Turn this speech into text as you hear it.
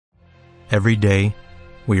Every day,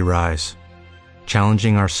 we rise,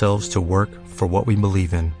 challenging ourselves to work for what we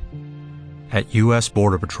believe in. At U.S.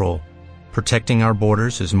 Border Patrol, protecting our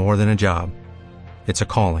borders is more than a job. It's a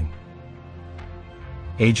calling.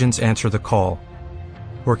 Agents answer the call,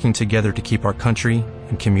 working together to keep our country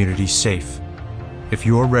and communities safe. If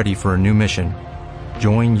you are ready for a new mission,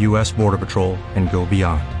 join U.S. Border Patrol and go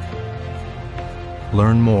beyond.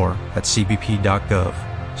 Learn more at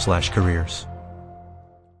cbp.gov/careers.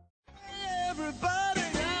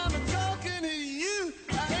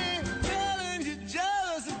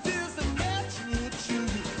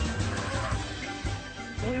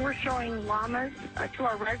 Showing llamas to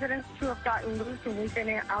our residents who have gotten loose, and we've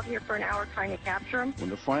been out here for an hour trying to capture them.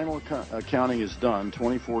 When the final counting is done,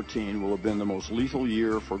 2014 will have been the most lethal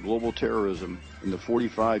year for global terrorism in the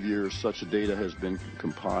 45 years such data has been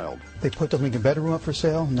compiled. They put the Lincoln bedroom up for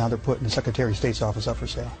sale. Now they're putting the Secretary of State's office up for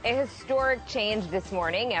sale. A historic change this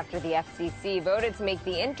morning after the FCC voted to make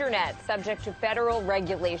the internet subject to federal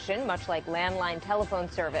regulation, much like landline telephone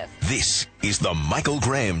service. This is the Michael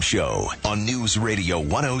Graham Show on News Radio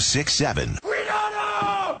 106.7.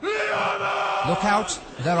 Look out,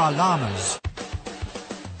 there are llamas.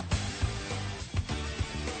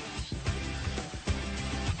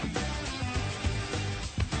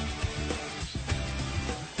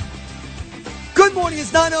 Good morning,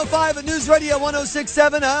 it's 9:05 at News Radio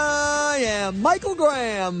 106.7. I am Michael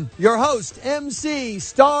Graham, your host, MC,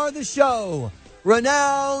 star of the show,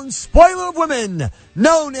 renowned spoiler of women,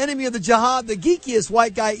 known enemy of the jihad, the geekiest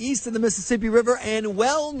white guy east of the Mississippi River, and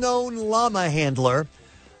well-known llama handler.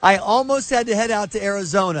 I almost had to head out to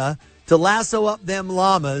Arizona to lasso up them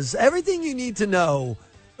llamas. Everything you need to know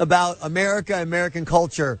about America, American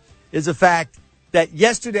culture, is a fact that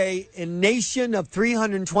yesterday a nation of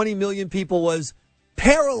 320 million people was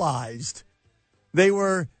paralyzed. They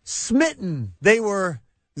were smitten. They were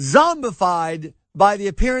zombified by the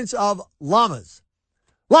appearance of llamas.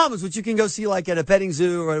 Llamas, which you can go see like at a petting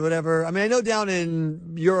zoo or whatever. I mean, I know down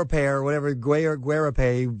in Europe or whatever,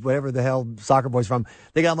 Guarape, whatever the hell soccer boy's from,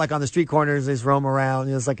 they got them like on the street corners. They just roam around.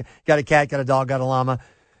 You know, it's like got a cat, got a dog, got a llama.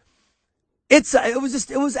 It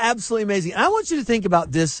was absolutely amazing. And I want you to think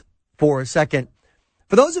about this for a second.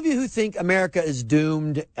 For those of you who think America is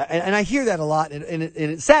doomed, and I hear that a lot, and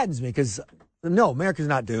it saddens me because, no, America's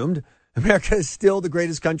not doomed. America is still the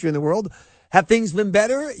greatest country in the world. Have things been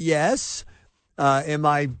better? Yes. Am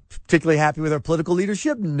I particularly happy with our political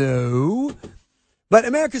leadership? No. But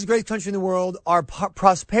America's the greatest country in the world. Our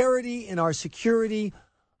prosperity and our security,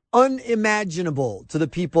 unimaginable to the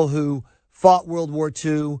people who fought World War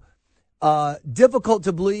II. Difficult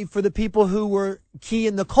to believe for the people who were key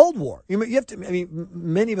in the Cold War. You have to, I mean,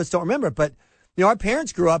 many of us don't remember it, but you know, our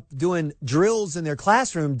parents grew up doing drills in their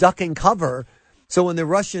classroom, ducking cover. So when the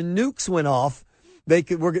Russian nukes went off,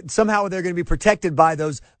 somehow they're going to be protected by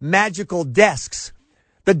those magical desks.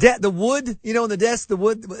 The wood, you know, in the desk, the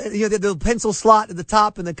wood, you know, the pencil slot at the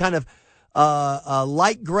top and the kind of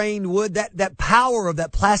light grained wood. That power of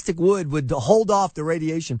that plastic wood would hold off the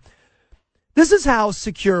radiation. This is how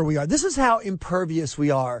secure we are. This is how impervious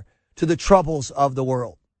we are to the troubles of the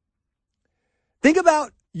world. Think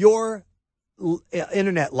about your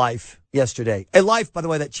internet life yesterday. A life, by the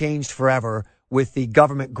way, that changed forever with the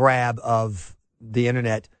government grab of the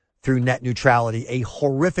internet through net neutrality. A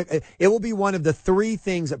horrific, it will be one of the three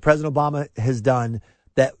things that President Obama has done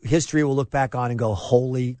that history will look back on and go,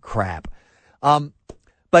 holy crap.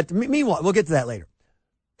 But meanwhile, we'll get to that later.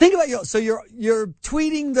 Think about so you're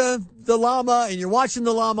tweeting the llama and you're watching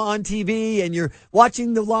the llama on TV and you're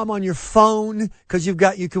watching the llama on your phone because you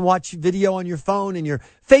can watch video on your phone and you're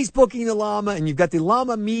Facebooking the llama and you've got the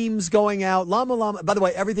llama memes going out. Llama. By the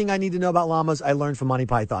way, everything I need to know about llamas I learned from Monty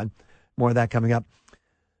Python. More of that coming up.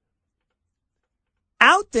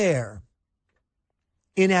 Out there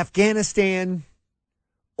in Afghanistan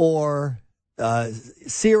or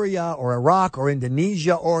Syria or Iraq or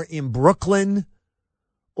Indonesia or in Brooklyn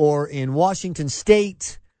or in Washington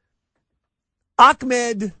State,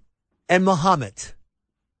 Ahmed and Muhammad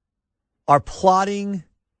are plotting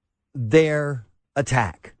their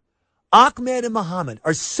attack. Ahmed and Muhammad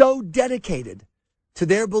are so dedicated to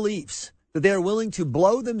their beliefs that they are willing to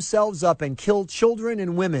blow themselves up and kill children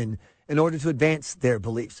and women in order to advance their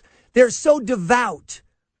beliefs. They're so devout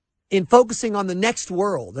in focusing on the next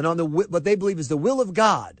world and on what they believe is the will of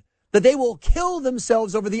God that they will kill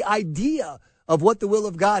themselves over the idea of what the will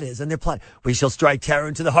of God is. And they're planning, we shall strike terror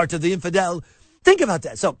into the heart of the infidel. Think about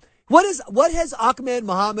that. So what has Ahmed,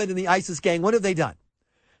 Muhammad, and the ISIS gang, what have they done?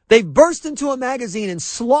 They've burst into a magazine and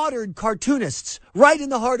slaughtered cartoonists right in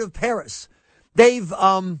the heart of Paris. They've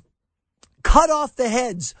cut off the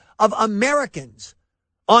heads of Americans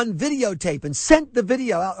on videotape and sent the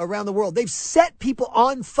video out around the world. They've set people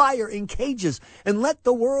on fire in cages and let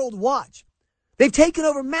the world watch. They've taken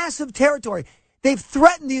over massive territory. They've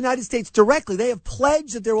threatened the United States directly. They have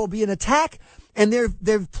pledged that there will be an attack, and their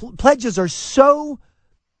pledges are so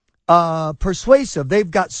persuasive. They've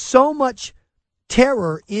got so much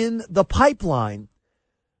terror in the pipeline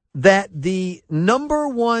that the number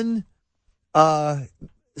one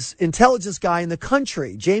intelligence guy in the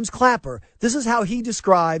country, James Clapper, this is how he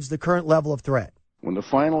describes the current level of threat. When the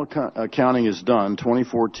final accounting is done,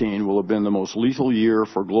 2014 will have been the most lethal year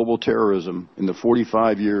for global terrorism in the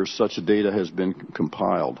 45 years such data has been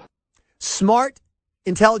compiled. Smart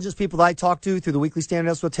intelligence people that I talk to through the Weekly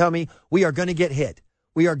Standard will tell me we are going to get hit.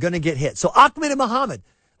 We are going to get hit. So Ahmed and Mohammed,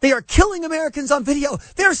 they are killing Americans on video.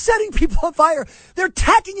 They're setting people on fire. They're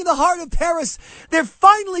attacking in the heart of Paris. They're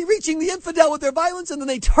finally reaching the infidel with their violence, and then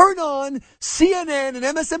they turn on CNN and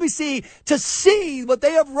MSNBC to see what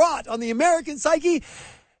they have wrought on the American psyche,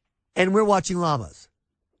 and we're watching llamas.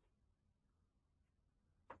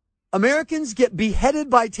 Americans get beheaded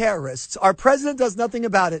by terrorists. Our president does nothing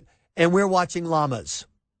about it, and we're watching llamas.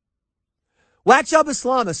 Whack job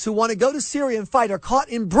Islamists who want to go to Syria and fight are caught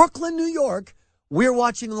in Brooklyn, New York. We're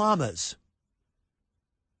watching llamas.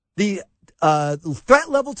 The threat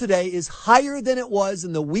level today is higher than it was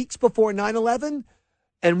in the weeks before 9/11,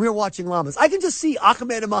 and we're watching llamas. I can just see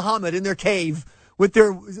Ahmed and Mohammed in their cave with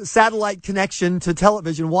their satellite connection to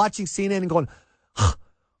television watching CNN and going,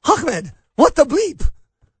 Ahmed, what the bleep?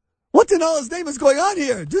 What in Allah's name is going on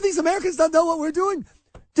here? Do these Americans not know what we're doing?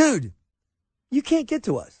 Dude, you can't get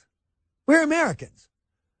to us. We're Americans.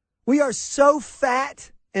 We are so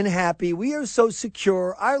fat and happy. We are so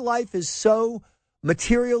secure. Our life is so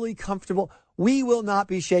materially comfortable. We will not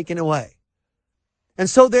be shaken away. And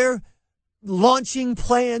so they're launching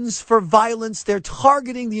plans for violence. They're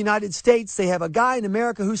targeting the United States. They have a guy in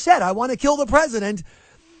America who said, I want to kill the president.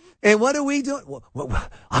 And what are we doing? Well,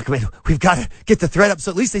 Ahmed, we've got to get the threat up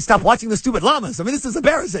so at least they stop watching the stupid llamas. I mean, this is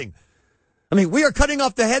embarrassing. I mean, we are cutting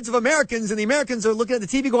off the heads of Americans, and the Americans are looking at the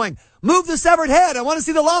TV going, move the severed head. I want to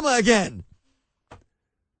see the llama again.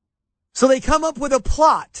 So they come up with a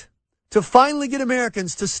plot to finally get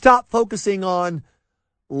Americans to stop focusing on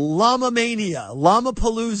llama mania,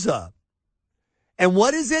 llama-palooza. And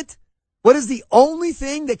what is it? What is the only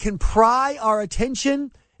thing that can pry our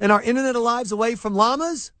attention and our internet lives away from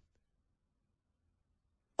llamas?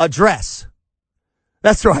 A dress.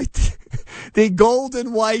 That's right. The gold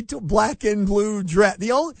and white, black and blue dress.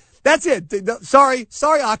 That's it. Sorry,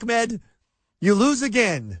 Ahmed. You lose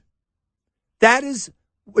again. That is.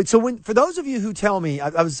 So for those of you who tell me,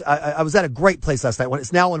 I was at a great place last night.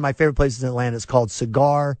 It's now one of my favorite places in Atlanta. It's called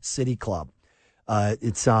Cigar City Club.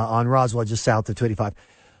 It's on Roswell, just south of 285.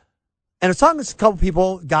 And I was talking to a couple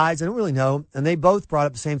people, guys I don't really know, and they both brought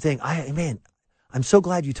up the same thing. I'm so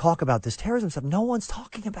glad you talk about this terrorism stuff. No one's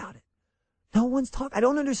talking about it. No one's talking. I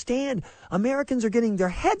don't understand. Americans are getting their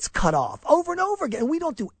heads cut off over and over again, and we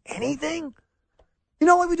don't do anything. You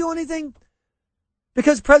know why we do anything?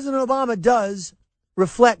 Because President Obama does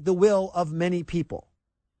reflect the will of many people.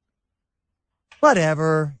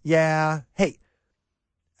 Whatever. Yeah. Hey,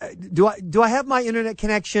 do I have my internet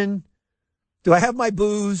connection? Do I have my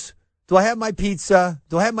booze? Do I have my pizza?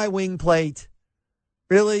 Do I have my wing plate?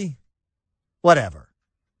 Really? Whatever.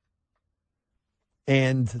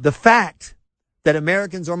 And the fact that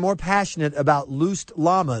Americans are more passionate about loosed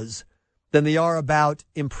llamas than they are about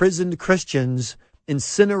imprisoned Christians,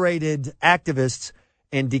 incinerated activists,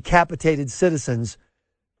 and decapitated citizens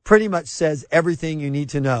pretty much says everything you need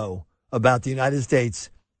to know about the United States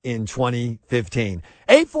in 2015.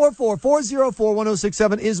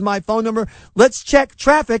 844-404-1067 is my phone number. Let's check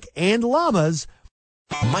traffic and llamas.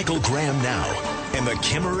 Michael Graham now and the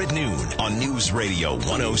Kimmer at noon on News Radio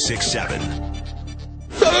 106.7.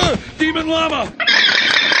 Demon llama!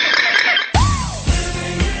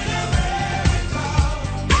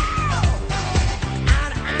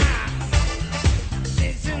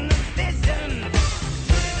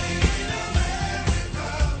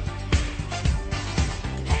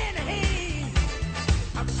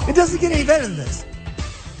 It doesn't get any better than this.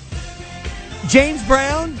 James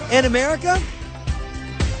Brown and America?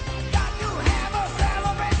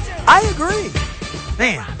 I agree.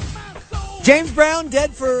 Man. James Brown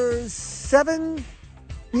dead for 7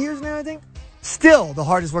 years now, I think. Still the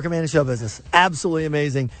hardest working man in show business. Absolutely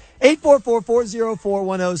amazing.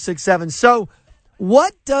 844-404-1067. So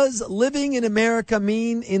what does living in America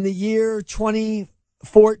mean in the year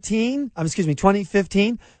 2015?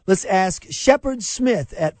 Let's ask Shepard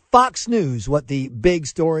Smith at Fox News what the big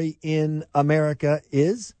story in America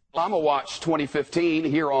is. Llama Watch 2015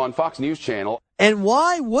 here on Fox News Channel. And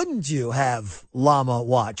why wouldn't you have Llama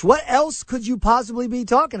Watch? What else could you possibly be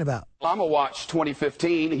talking about? Llama Watch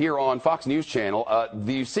 2015 here on Fox News Channel.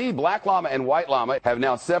 You see black llama and white llama have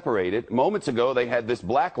now separated. Moments ago, they had this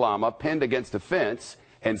black llama pinned against a fence,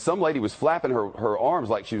 and some lady was flapping her arms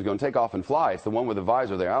like she was going to take off and fly. It's the one with the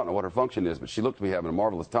visor there. I don't know what her function is, but she looked to be having a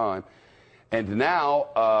marvelous time. And now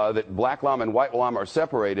that black llama and white llama are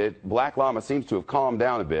separated, black llama seems to have calmed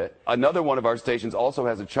down a bit. Another one of our stations also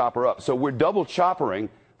has a chopper up. So we're double choppering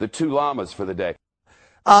the two llamas for the day.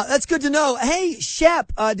 That's good to know. Hey,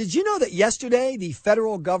 Shep, did you know that yesterday the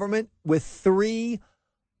federal government, with 3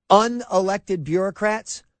 unelected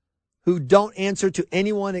bureaucrats who don't answer to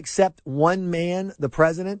anyone except one man, the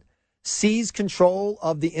president, seized control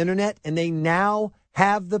of the internet, and they now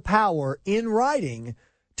have the power in writing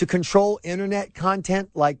to control internet content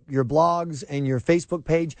like your blogs and your Facebook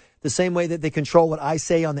page, the same way that they control what I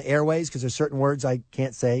say on the airways, because there's certain words I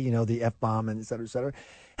can't say, you know, the F-bomb and et cetera, et cetera.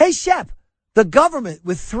 Hey, Shep, the government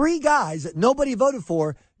with 3 guys that nobody voted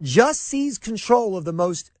for just seized control of the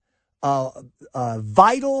most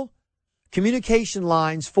vital communication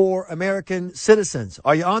lines for American citizens.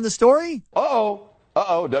 Are you on the story?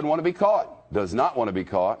 Doesn't want to be caught. Does not want to be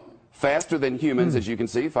caught. Faster than humans, as you can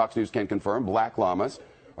see. Fox News can confirm black llamas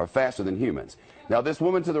are faster than humans. Now, this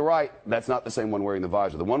woman to the right, that's not the same one wearing the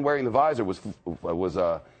visor. The one wearing the visor was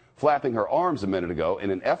flapping her arms a minute ago in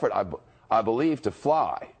an effort, I believe, to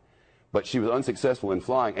fly. But she was unsuccessful in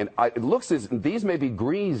flying. And it looks as these may be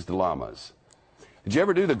greased llamas. Did you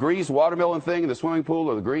ever do the greased watermelon thing in the swimming pool,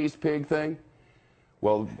 or the greased pig thing?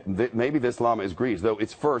 Well, maybe this llama is greased, though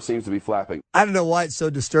its fur seems to be flapping. I don't know why it's so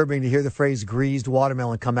disturbing to hear the phrase greased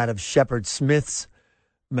watermelon come out of Shepard Smith's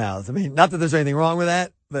mouth. I mean, not that there's anything wrong with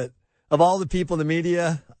that, but of all the people in the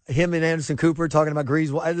media, him and Anderson Cooper talking about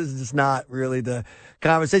greased watermelon, this is just not really the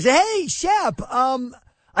conversation. Hey, Shep,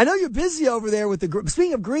 I know you're busy over there with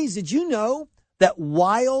speaking of grease, did you know that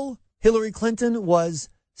while Hillary Clinton was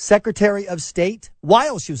Secretary of State,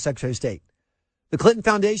 the Clinton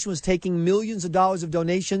Foundation was taking millions of dollars of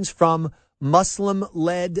donations from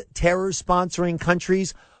Muslim-led terror-sponsoring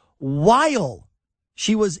countries while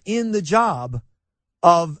she was in the job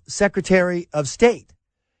of Secretary of State?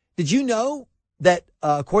 Did you know that,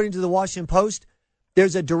 according to the Washington Post,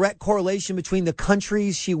 there's a direct correlation between the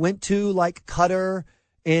countries she went to, like Qatar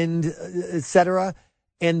and et cetera,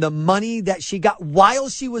 and the money that she got while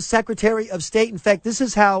she was Secretary of State? In fact, this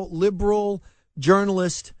is how liberal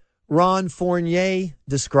journalist Ron Fournier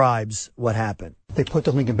describes what happened. They put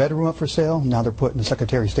the Lincoln bedroom up for sale. Now they're putting the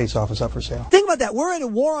Secretary of State's office up for sale. Think about that. We're in a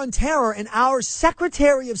war on terror, and our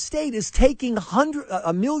Secretary of State is taking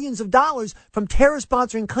millions of dollars from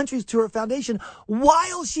terror-sponsoring countries to her foundation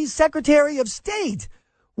while she's Secretary of State.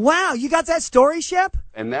 Wow, you got that story, Shep?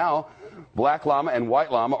 And now black llama and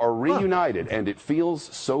white llama are reunited, and it feels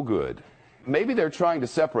so good. Maybe they're trying to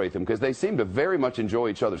separate them because they seem to very much enjoy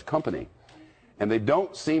each other's company. And they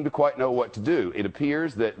don't seem to quite know what to do. It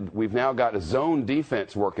appears that we've now got a zone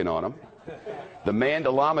defense working on them. The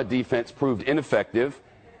man-to-llama defense proved ineffective,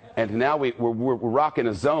 and now we're rocking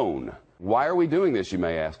a zone. Why are we doing this, you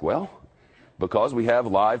may ask? Well, because we have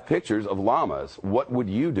live pictures of llamas. What would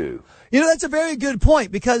you do? You know, that's a very good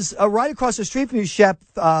point, because right across the street from you, Shep,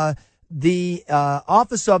 the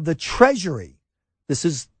Office of the Treasury, this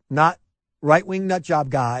is not right-wing nutjob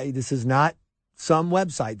guy, this is not some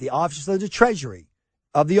website, the Office of the Treasury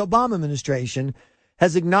of the Obama administration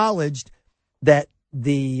has acknowledged that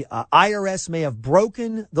the IRS may have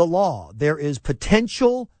broken the law. There is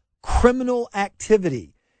potential criminal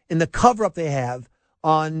activity in the cover-up they have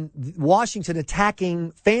on Washington attacking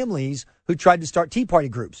families who tried to start Tea Party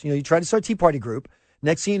groups. You know, you try to start a Tea Party group.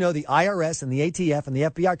 Next thing you know, the IRS and the ATF and the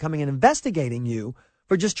FBI are coming and investigating you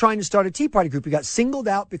for just trying to start a Tea Party group. You got singled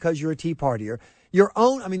out because you're a Tea Partier. Your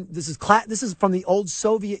own, I mean, this is from the old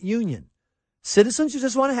Soviet Union. Citizens who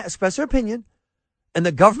just want to express their opinion, and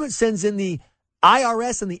the government sends in the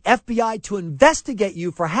IRS and the FBI to investigate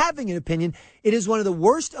you for having an opinion. It is one of the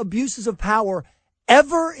worst abuses of power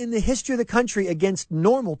ever in the history of the country against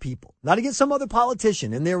normal people, not against some other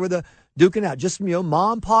politician in there with a duking out. Just, you know,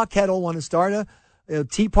 Mom, Pa Kettle want to start a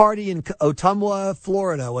Tea Party in Ottumwa,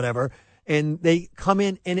 Florida, whatever. And they come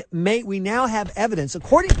in, and we now have evidence.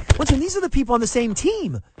 These are the people on the same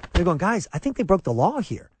team. They're going, guys, I think they broke the law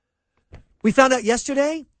here. We found out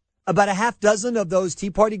yesterday about a half dozen of those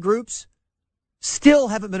Tea Party groups still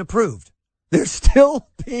haven't been approved. They're still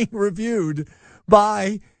being reviewed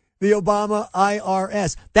by the Obama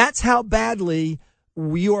IRS. That's how badly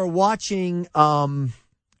you are watching the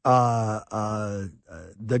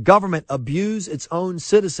government abuse its own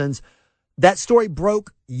citizens. That story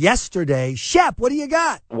broke yesterday. Shep, what do you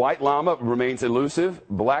got? White llama remains elusive.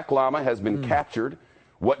 Black llama has been captured.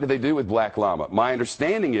 What did they do with black llama? My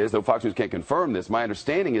understanding is, though Fox News can't confirm this, my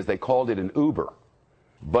understanding is they called it an Uber.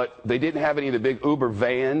 But they didn't have any of the big Uber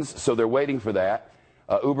vans, so they're waiting for that.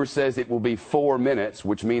 Uber says it will be 4 minutes,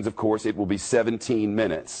 which means, of course, it will be 17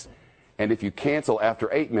 minutes. And if you cancel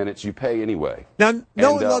after 8 minutes, you pay anyway. Now,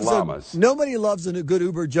 nobody loves a good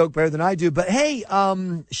Uber joke better than I do. But hey,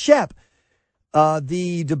 Shep,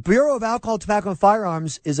 the Bureau of Alcohol, Tobacco, and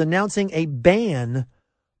Firearms is announcing a ban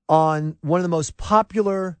on one of the most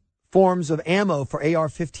popular forms of ammo for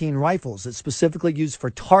AR-15 rifles. It's specifically used for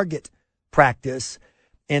target practice.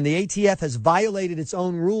 And the ATF has violated its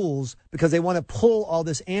own rules because they want to pull all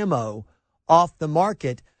this ammo off the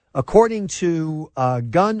market. According to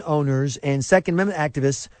gun owners and Second Amendment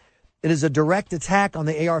activists, it is a direct attack on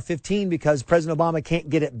the AR-15 because President Obama can't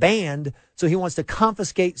get it banned. So he wants to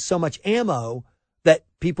confiscate so much ammo that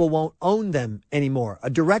people won't own them anymore. A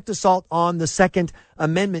direct assault on the Second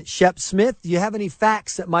Amendment. Shep Smith, do you have any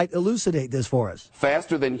facts that might elucidate this for us?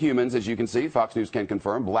 Faster than humans, as you can see, Fox News can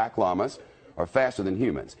confirm, black llamas are faster than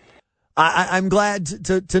humans. I'm glad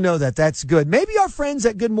to know that. That's good. Maybe our friends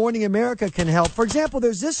at Good Morning America can help. For example,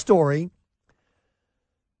 there's this story.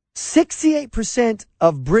 68%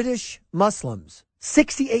 of British Muslims,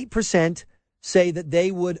 68% say that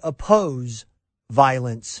they would oppose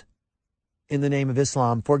violence in the name of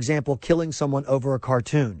Islam. For example, killing someone over a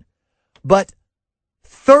cartoon. But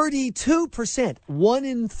 32%, 1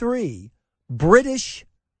 in 3, British,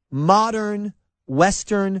 modern,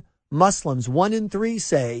 Western Muslims, 1 in 3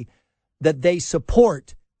 say that they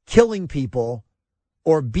support killing people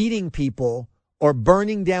or beating people or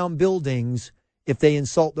burning down buildings if they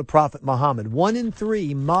insult the Prophet Muhammad. 1 in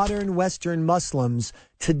 3 modern Western Muslims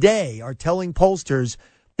today are telling pollsters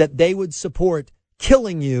that they would support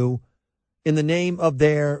killing you in the name of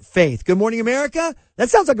their faith. Good Morning America? That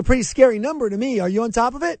sounds like a pretty scary number to me. Are you on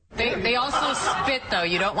top of it? They also spit, though.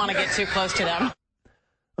 You don't want to get too close to them.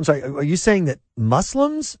 I'm sorry, are you saying that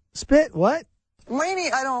Muslims spit? What? Lainey,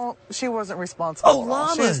 she wasn't responsible. Oh,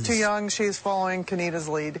 llamas. She's too young. She's following Kanita's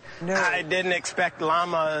lead. No. I didn't expect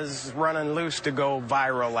llamas running loose to go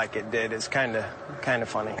viral like it did. It's kind of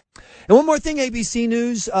funny. And one more thing, ABC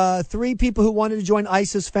News. 3 people who wanted to join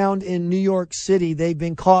ISIS found in New York City. They've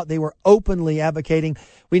been caught. They were openly advocating.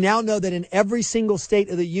 We now know that in every single state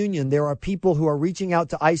of the union, there are people who are reaching out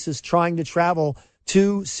to ISIS trying to travel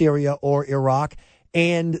to Syria or Iraq,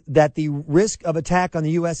 and that the risk of attack on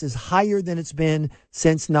the U.S. is higher than it's been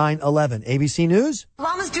since 9/11. ABC News?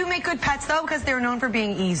 Llamas do make good pets, though, because they're known for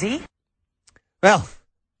being easy. Well,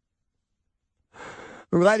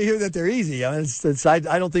 we're glad to hear that they're easy. I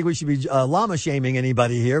don't think we should be llama shaming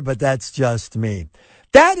anybody here, but that's just me.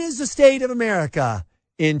 That is the state of America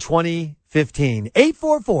in 2015.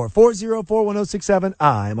 844-404-1067.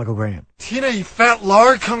 I'm Michael Graham. Tina, you fat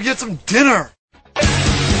lard, come get some dinner.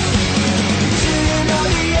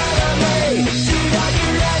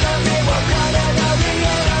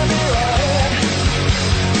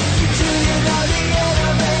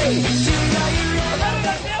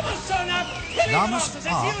 Llamas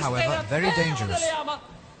are, however, very dangerous.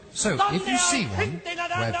 So, if you see one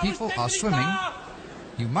where people are swimming,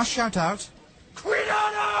 you must shout out, "Look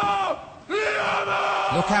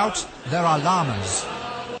out, there are llamas."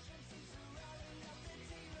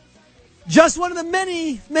 Just one of the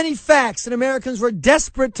many, many facts that Americans were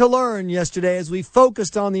desperate to learn yesterday as we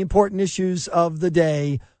focused on the important issues of the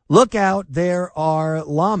day. Look out, there are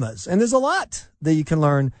llamas. And there's a lot that you can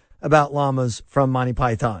learn about llamas from Monty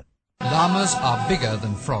Python. Llamas are bigger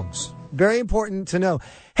than frogs. Very important to know.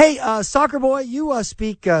 Hey, soccer boy, you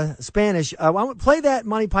speak Spanish. I want to play that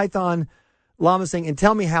Monty Python llamas thing and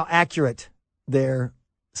tell me how accurate their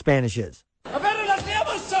Spanish is.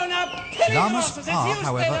 Llamas are,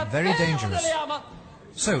 however, very dangerous.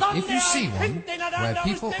 So, if you see one where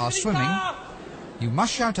people are swimming, you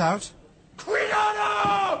must shout out, "Look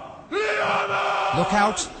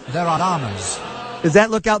out, there are llamas." Is that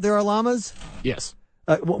 "Look out, there are llamas"? Yes.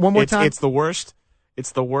 One more time. It's the worst.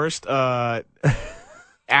 It's the worst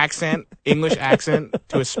accent, English accent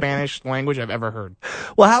to a Spanish language I've ever heard.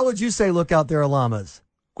 Well, how would you say "Look out, there are llamas"?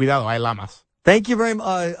 Cuidado, hay llamas. Thank you very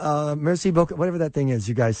much. Merci beaucoup. Whatever that thing is,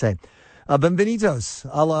 you guys say. Bienvenidos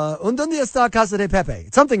a la ¿Dónde está Casa de Pepe?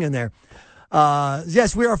 Something in there.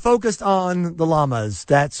 Yes, we are focused on the llamas.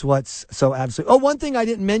 That's what's so absolute. Oh, one thing I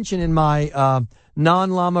didn't mention in my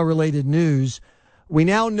non-llama related news. We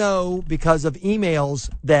now know because of emails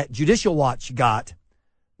that Judicial Watch got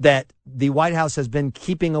that the White House has been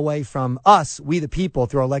keeping away from us, we the people,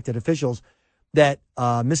 through elected officials, that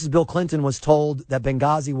Mrs. Bill Clinton was told that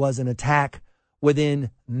Benghazi was an attack within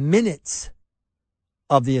minutes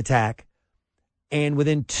of the attack. And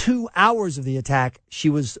within 2 hours of the attack, she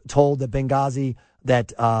was told that Benghazi,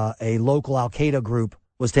 that a local Al-Qaeda group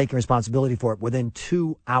was taking responsibility for it within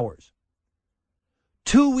 2 hours.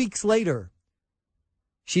 2 weeks later,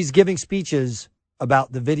 she's giving speeches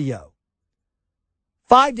about the video.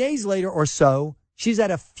 5 days later or so, she's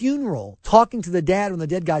at a funeral talking to the dad when the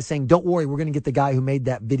dead guy saying, don't worry, we're going to get the guy who made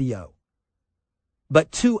that video.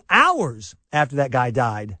 But 2 hours after that guy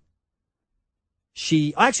died,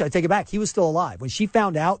 I take it back. He was still alive. When she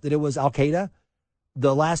found out that it was Al-Qaeda,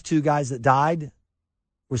 the last two guys that died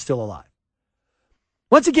were still alive.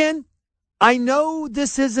 Once again, I know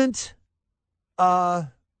this isn't the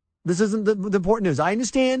important news. I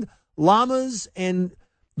understand llamas and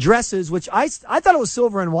dresses, which I thought it was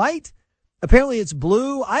silver and white. Apparently it's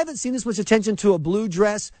blue. I haven't seen this much attention to a blue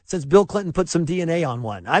dress since Bill Clinton put some DNA on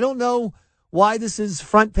one. I don't know why this is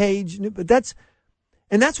front page, but that's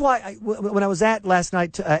why when I was at last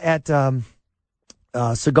night at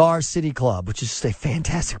Cigar City Club, which is just a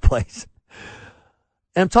fantastic place,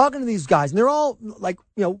 and I'm talking to these guys, and they're all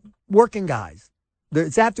working guys.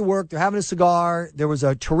 It's after work. They're having a cigar. There was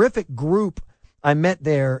a terrific group I met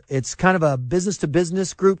there. It's kind of a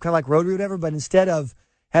business-to-business group, kind of like Rotary or whatever, but instead of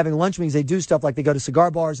having lunch meetings, they do stuff like they go to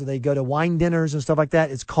cigar bars or they go to wine dinners and stuff like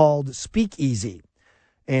that. It's called Speakeasy.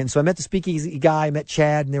 And so I met the Speakeasy guy, I met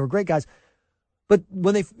Chad, and they were great guys. But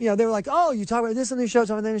when they were like, oh, you talk about this on the show,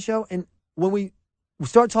 talk about that on the show. And when we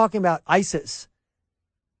started talking about ISIS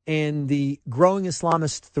and the growing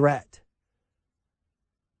Islamist threat,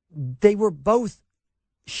 they were both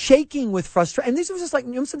shaking with frustration. And these were just like,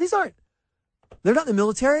 they're not in the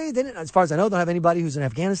military. They didn't, as far as I know, don't have anybody who's in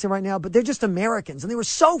Afghanistan right now, but they're just Americans. And they were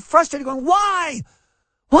so frustrated going, why?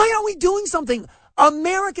 Why aren't we doing something?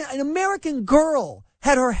 An American girl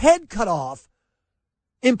had her head cut off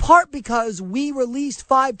in part because we released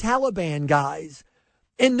 5 Taliban guys.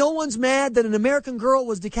 And no one's mad that an American girl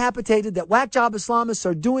was decapitated, that whack job Islamists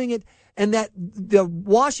are doing it, and that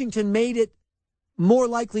Washington made it more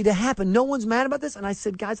likely to happen. No one's mad about this. And I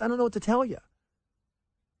said, guys, I don't know what to tell you.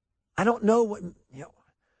 I don't know what,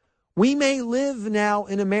 we may live now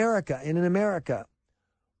in America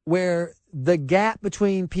where the gap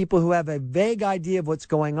between people who have a vague idea of what's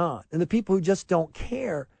going on and the people who just don't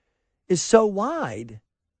care is so wide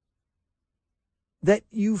that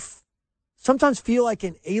you sometimes feel like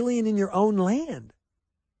an alien in your own land.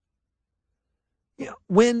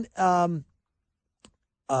 When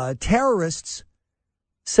terrorists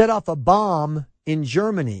set off a bomb in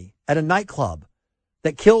Germany at a nightclub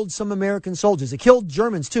that killed some American soldiers. It killed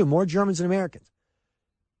Germans, too, more Germans than Americans.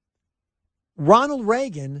 Ronald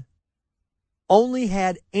Reagan only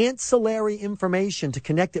had ancillary information to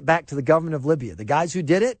connect it back to the government of Libya. The guys who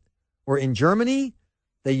did it were in Germany.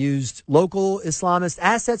 They used local Islamist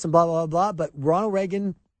assets and blah, blah, blah. But Ronald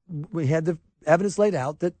Reagan, we had the evidence laid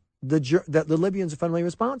out that the Libyans are fundamentally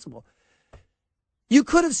responsible. You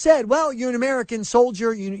could have said, well, you're an American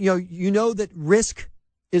soldier. You know that risk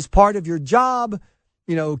is part of your job.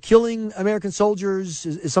 Killing American soldiers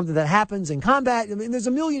is something that happens in combat. I mean, there's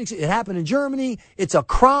a million. It happened in Germany. It's a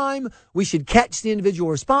crime. We should catch the individual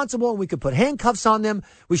responsible, and we could put handcuffs on them.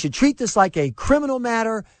 We should treat this like a criminal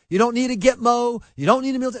matter. You don't need a Gitmo. You don't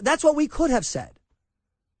need a military. That's what we could have said.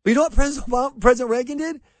 But you know what President Reagan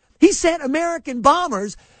did? He sent American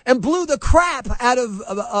bombers and blew the crap out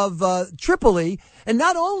of Tripoli, and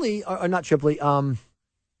not only, or not Tripoli, crud.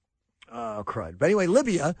 But anyway,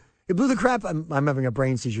 Libya. He blew the crap. I'm having a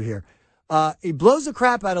brain seizure here. He blows the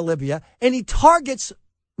crap out of Libya, and he targets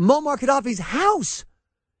Muammar Gaddafi's house.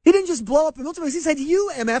 He didn't just blow up the military base. He said,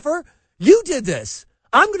 you, MFer, you did this.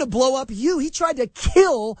 I'm going to blow up you. He tried to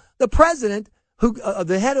kill the president,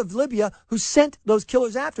 the head of Libya, who sent those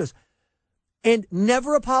killers after us, and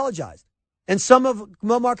never apologized. And some of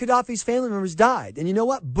Muammar Gaddafi's family members died. And you know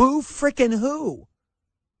what? Boo frickin' who?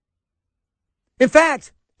 In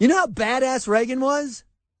fact, you know how badass Reagan was?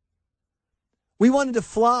 We wanted to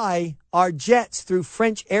fly our jets through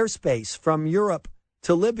French airspace from Europe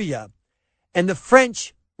to Libya, and the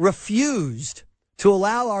French refused to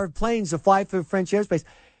allow our planes to fly through French airspace.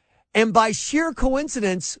 And by sheer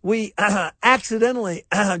coincidence, we accidentally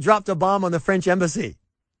dropped a bomb on the French embassy.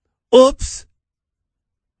 Oops.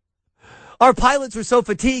 Our pilots were so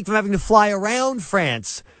fatigued from having to fly around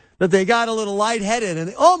France that they got a little lightheaded.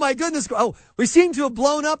 And oh, my goodness. Oh, we seem to have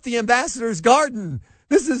blown up the ambassador's garden.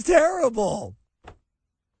 This is terrible.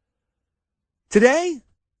 Today,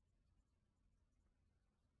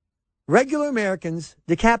 regular Americans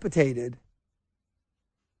decapitated,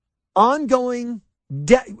 ongoing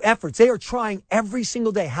efforts. They are trying every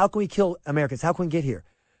single day. How can we kill Americans? How can we get here?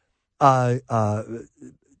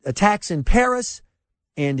 Attacks in Paris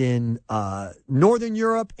and in Northern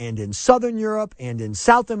Europe and in Southern Europe and in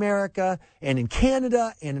South America and in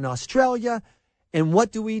Canada and in Australia. And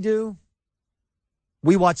what do?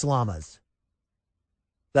 We watch llamas.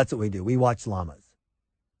 That's what we do. We watch llamas.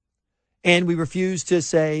 And we refuse to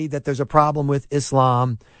say that there's a problem with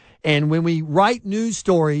Islam. And when we write news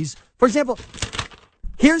stories, for example,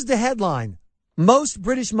 here's the headline. Most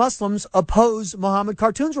British Muslims oppose Muhammad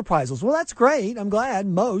cartoons reprisals. Well, that's great. I'm glad,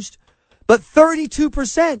 most. But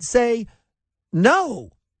 32% say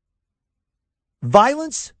no.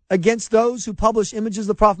 Violence against those who publish images of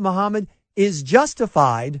the Prophet Muhammad is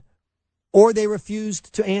justified, or they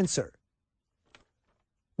refused to answer.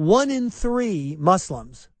 1 in 3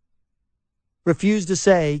 Muslims refuse to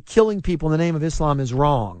say killing people in the name of Islam is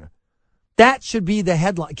wrong. That should be the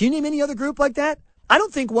headline. Can you name any other group like that? I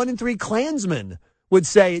don't think 1 in 3 Klansmen would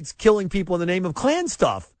say it's killing people in the name of Klan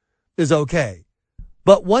stuff is okay.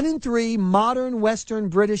 But 1 in 3 modern Western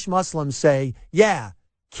British Muslims say, yeah,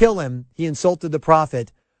 kill him. He insulted the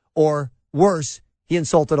Prophet. Or worse, he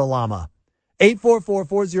insulted a llama.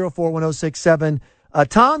 844-404-1067.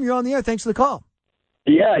 Tom, you're on the air. Thanks for the call.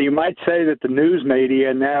 Yeah, you might say that the news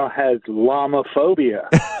media now has llama-phobia.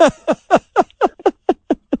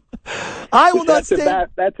 I will not stand.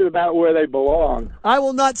 That's about where they belong. I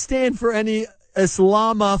will not stand for any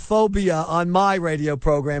Islamophobia on my radio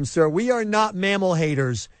program, sir. We are not mammal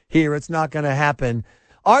haters here. It's not going to happen.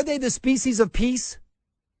 Are they the species of peace?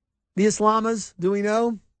 The Islamas? Do we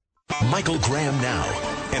know? Michael Graham now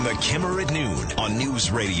and the Kimmer at Noon on News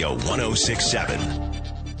Radio 106.7.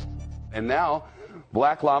 And now,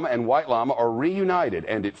 black llama and white llama are reunited,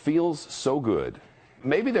 and it feels so good.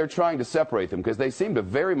 Maybe they're trying to separate them because they seem to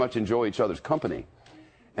very much enjoy each other's company.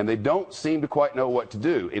 And they don't seem to quite know what to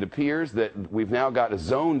do. It appears that we've now got a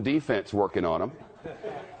zone defense working on them.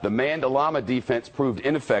 The man-to-llama defense proved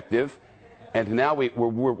ineffective, and now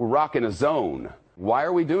we're rocking a zone. Why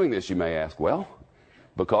are we doing this, you may ask? Well,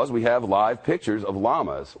 because we have live pictures of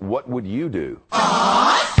llamas. What would you do?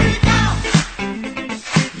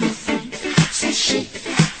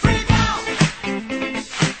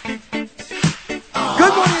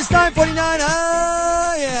 Good morning, it's 9:49.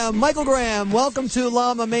 I am Michael Graham. Welcome to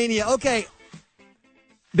Llama Mania. Okay,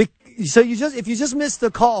 so if you just missed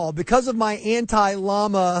the call, because of my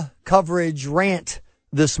anti-llama coverage rant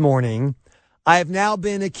this morning, I have now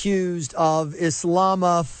been accused of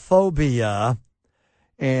Islamophobia,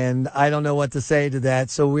 and I don't know what to say to that.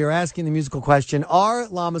 So we are asking the musical question, are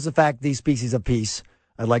llamas, in fact, the species of peace?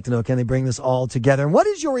 I'd like to know, can they bring this all together? And what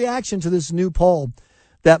is your reaction to this new poll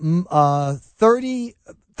that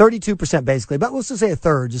 32% basically, but let's just say a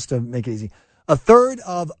third just to make it easy. A third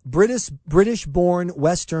of British-born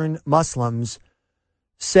Western Muslims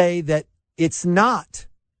say that it's not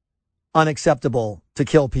unacceptable to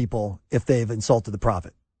kill people if they've insulted the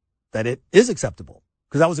Prophet, that it is acceptable.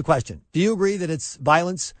 Because that was a question. Do you agree that it's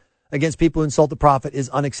violence against people who insult the Prophet is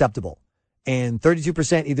unacceptable? And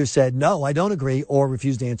 32% either said, no, I don't agree, or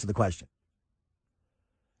refused to answer the question.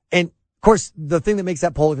 And, of course, the thing that makes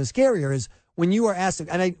that poll even scarier is when you are asked,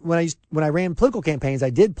 and when I ran political campaigns, I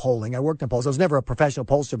did polling. I worked on polls. I was never a professional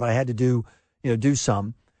pollster, but I had to do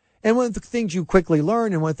some. And one of the things you quickly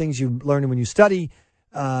learn, and one of the things you learn when you study,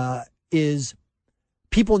 is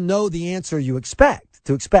people know the answer you expect.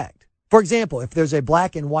 For example, if there's a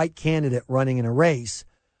black and white candidate running in a race,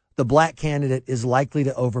 the black candidate is likely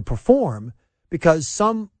to overperform because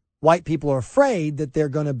some white people are afraid that they're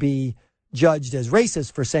going to be judged as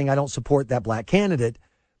racist for saying, I don't support that black candidate.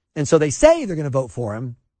 And so they say they're going to vote for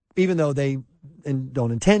him, even though they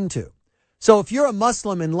don't intend to. So if you're a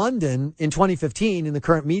Muslim in London in 2015 in the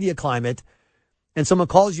current media climate, and someone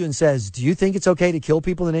calls you and says, do you think it's okay to kill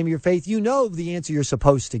people in the name of your faith? You know the answer you're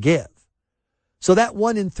supposed to give. So that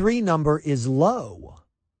 1 in 3 number is low.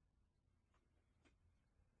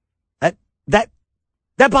 That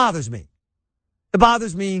bothers me. It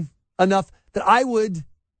bothers me enough that I would,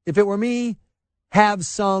 if it were me, have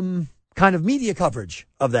some kind of media coverage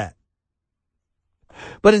of that.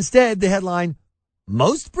 But instead, the headline,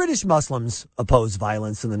 most British Muslims oppose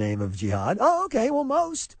violence in the name of jihad. Oh, okay, well,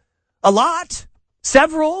 most. A lot.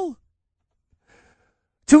 Several.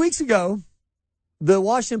 2 weeks ago, the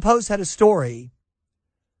Washington Post had a story.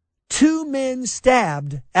 2 men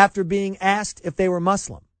stabbed after being asked if they were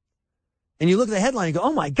Muslim. And you look at the headline and go,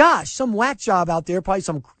 oh my gosh, some whack job out there, probably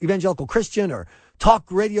some evangelical Christian or talk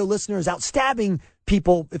radio listeners out stabbing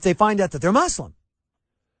people if they find out that they're Muslim.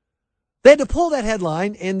 They had to pull that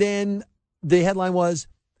headline, and then the headline was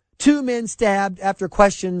 2 men stabbed after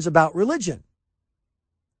questions about religion.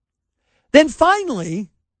 Then finally,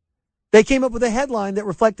 they came up with a headline that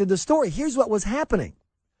reflected the story. Here's what was happening.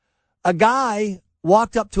 A guy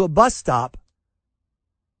walked up to a bus stop,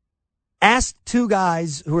 asked two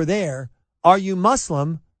guys who were there, "Are you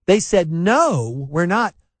Muslim?" They said, "No, we're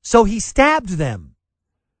not." So he stabbed them.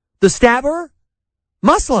 The stabber,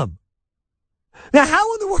 Muslim. Now,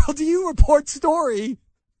 how in the world do you report story?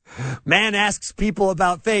 Man asks people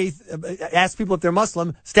about faith, asks people if they're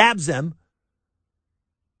Muslim, stabs them.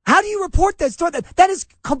 How do you report that story? That is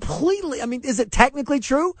completely, I mean, is it technically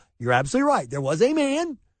true? You're absolutely right. There was a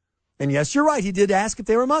man, and yes, you're right. He did ask if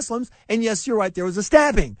they were Muslims, and yes, you're right. There was a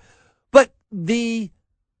stabbing. But the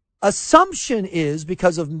assumption is,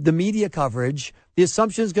 because of the media coverage, the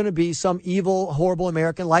assumption is going to be some evil, horrible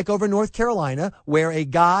American, like over North Carolina, where a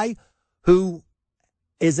guy who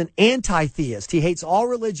is an anti-theist, he hates all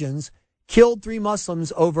religions, killed 3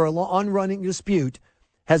 Muslims over an on-running dispute,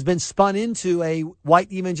 has been spun into a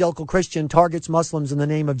white evangelical Christian, targets Muslims in the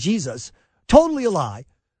name of Jesus. Totally a lie.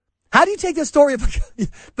 How do you take this story?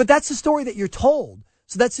 But that's the story that you're told.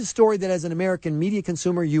 So that's the story that as an American media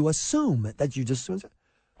consumer, you assume that you just...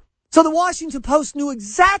 So the Washington Post knew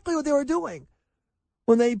exactly what they were doing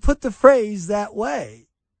when they put the phrase that way.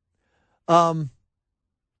 And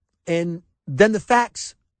then the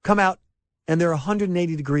facts come out, and they're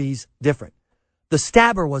 180 degrees different. The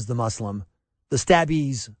stabber was the Muslim. The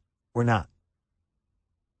stabbies were not.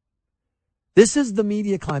 This is the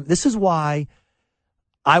media climate. This is why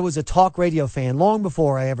I was a talk radio fan long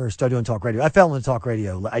before I ever started doing talk radio. I fell into talk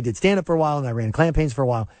radio. I did stand-up for a while, and I ran campaigns for a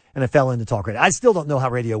while, and I fell into talk radio. I still don't know how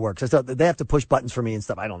radio works. They have to push buttons for me and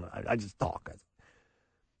stuff. I don't know. I just talk.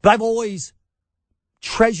 But I've always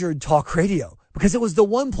treasured talk radio because it was the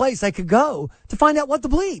one place I could go to find out what the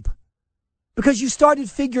bleep. Because you started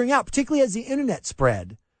figuring out, particularly as the internet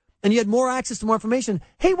spread, and you had more access to more information.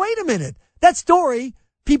 Hey, wait a minute. That story,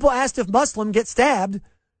 people asked if Muslim gets stabbed,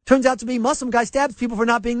 turns out to be Muslim guy stabs people for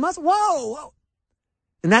not being Muslim. Whoa.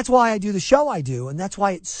 And that's why I do the show I do. And that's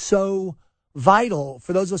why it's so vital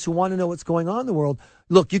for those of us who want to know what's going on in the world.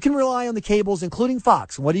 Look, you can rely on the cables, including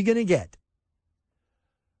Fox. What are you going to get?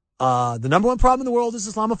 The number one problem in the world is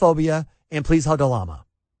Islamophobia, and please hug a llama.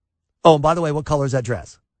 Oh, and by the way, what color is that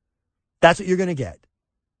dress? That's what you're going to get.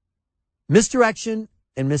 Misdirection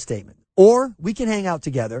and misstatement. Or we can hang out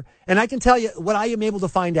together, and I can tell you what I am able to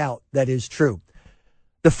find out that is true.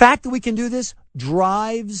 The fact that we can do this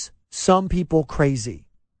drives some people crazy.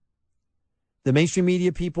 The mainstream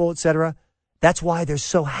media people, etc. That's why they're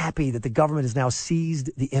so happy that the government has now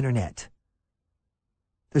seized the internet.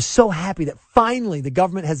 They're so happy that finally the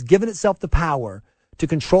government has given itself the power to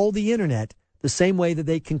control the internet the same way that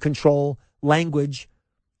they can control language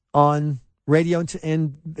on radio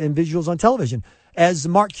and visuals on television. As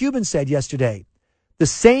Mark Cuban said yesterday, the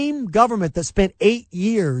same government that spent 8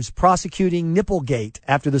 years prosecuting Nipplegate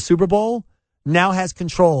after the Super Bowl now has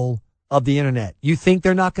control of the internet. You think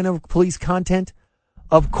they're not going to police content?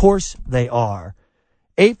 Of course they are.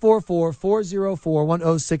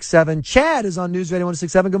 844-404-1067. Chad is on News Radio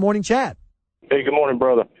 1067. Good morning, Chad. Hey, good morning,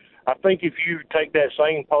 brother. I think if you take that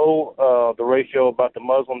same poll, the ratio about the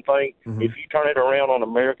Muslim thing, if you turn it around on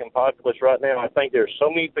American populace right now, I think there's so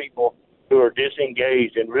many people who are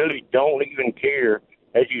disengaged and really don't even care.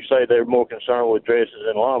 As you say, they're more concerned with dresses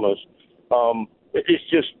and llamas. It's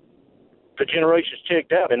just the generation's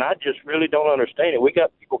checked out, and I just really don't understand it. We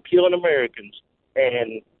got people killing Americans,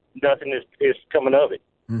 and nothing is coming of it.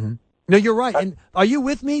 Mm-hmm. No, you're right. And are you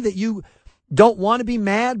with me that you don't want to be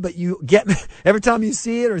mad, but you get every time you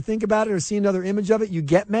see it or think about it or see another image of it, you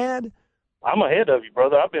get mad? I'm ahead of you,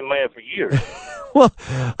 brother. I've been mad for years. Well,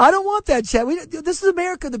 I don't want that, Chad. This is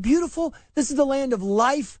America, the beautiful. This is the land of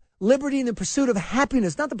life, liberty, and the pursuit of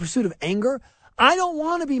happiness, not the pursuit of anger. I don't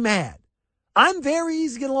want to be mad. I'm very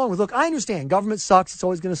easy to get along with. Look, I understand. Government sucks. It's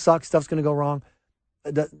always going to suck. Stuff's going to go wrong.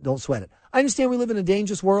 Don't sweat it. I understand we live in a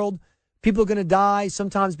dangerous world. People are going to die,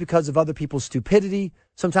 sometimes because of other people's stupidity,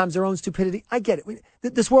 sometimes their own stupidity. I get it.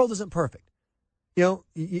 This world isn't perfect. You know,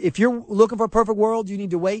 if you're looking for a perfect world, you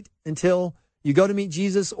need to wait until you go to meet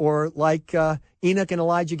Jesus or like Enoch and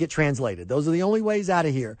Elijah get translated. Those are the only ways out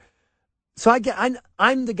of here. So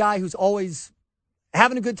I'm the guy who's always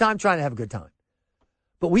having a good time, trying to have a good time.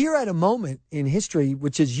 But we are at a moment in history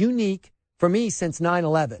which is unique for me since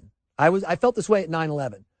 9/11. I felt this way at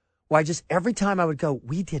 9/11, where I just, every time I would go,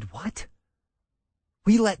 we did what?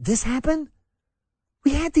 We let this happen?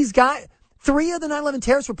 We had these guys, 3 of the 9/11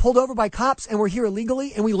 terrorists were pulled over by cops and were here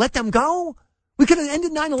illegally, and we let them go? We could have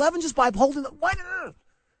ended 9/11 just by upholding them. What?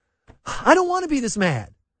 I don't want to be this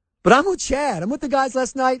mad. But I'm with Chad. I'm with the guys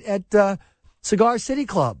last night at Cigar City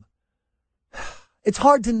Club. It's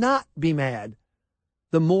hard to not be mad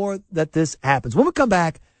the more that this happens. When we come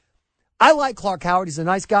back, I like Clark Howard. He's a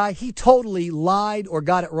nice guy. He totally lied or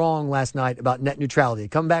got it wrong last night about net neutrality.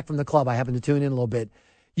 Coming back from the club, I happened to tune in a little bit.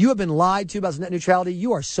 You have been lied to about net neutrality.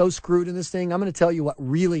 You are so screwed in this thing. I'm going to tell you what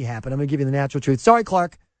really happened. I'm going to give you the natural truth. Sorry,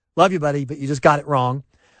 Clark. Love you, buddy, but you just got it wrong.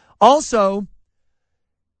 Also,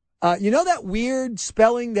 you know that weird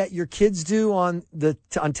spelling that your kids do on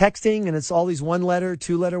texting, and it's all these one-letter,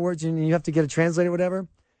 two-letter words, and you have to get a translator or whatever?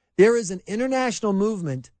 There is an international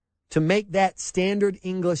movement to make that standard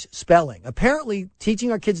English spelling. Apparently,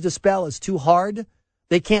 teaching our kids to spell is too hard.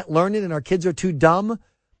 They can't learn it, and our kids are too dumb.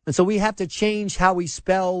 And so we have to change how we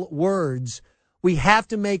spell words. We have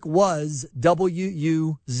to make was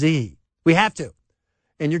W-U-Z. We have to.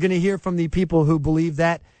 And you're going to hear from the people who believe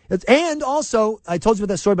that. And also, I told you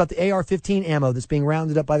about that story about the AR-15 ammo that's being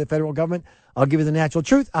rounded up by the federal government. I'll give you the natural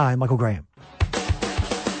truth. I'm Michael Graham.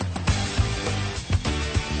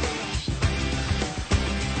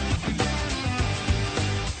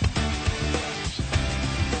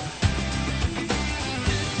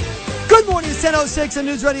 Good morning, it's 10:06 on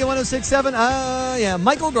News Radio 106.7. I am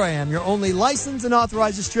Michael Graham, your only licensed and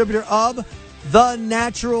authorized distributor of The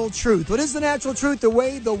Natural Truth. What is The Natural Truth? The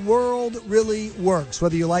way the world really works,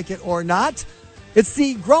 whether you like it or not. It's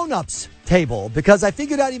the grown-ups table, because I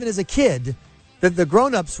figured out even as a kid that the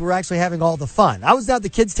grown-ups were actually having all the fun. I was down at the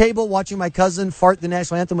kids' table watching my cousin fart the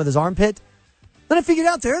national anthem with his armpit. Then I figured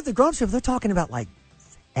out there at the grown-ups table, they're talking about like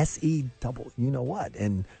S-E-double, you know what,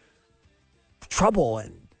 and trouble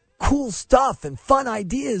and cool stuff and fun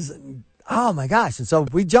ideas. And oh my gosh. And so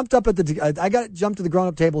we jumped up jumped to the grown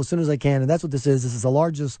up table as soon as I can. And that's what this is. This is the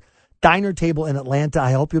largest diner table in Atlanta.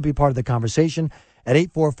 I hope you'll be part of the conversation at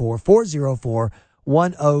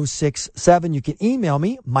 844-404-1067. You can email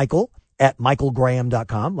me,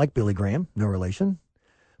 Michael@michaelgraham.com, like Billy Graham, no relation,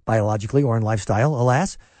 biologically or in lifestyle,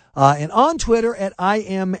 alas. And on Twitter at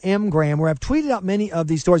IamMGraham, where I've tweeted out many of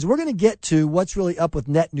these stories. We're going to get to what's really up with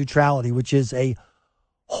net neutrality, which is a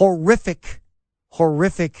horrific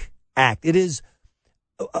act. It is,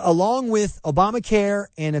 along with Obamacare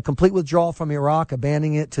and a complete withdrawal from Iraq,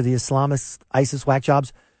 abandoning it to the Islamist ISIS whack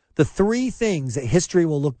jobs, the three things that history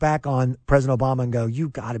will look back on President Obama and go, you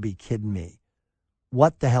got to be kidding me.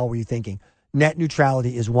 What the hell were you thinking? Net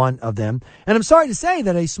neutrality is one of them. And I'm sorry to say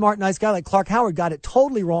that a smart, nice guy like Clark Howard got it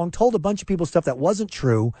totally wrong, told a bunch of people stuff that wasn't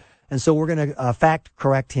true. And so we're going to fact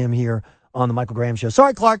correct him here on the Michael Graham Show.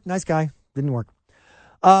 Sorry, Clark. Nice guy. Didn't work.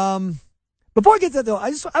 Before I get to that, though,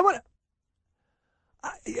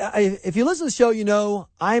 if you listen to the show, you know,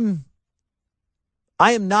 I am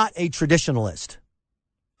not a traditionalist.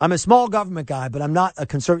 I'm a small government guy, but I'm not a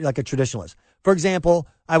conservative, like a traditionalist. For example,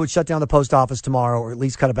 I would shut down the post office tomorrow, or at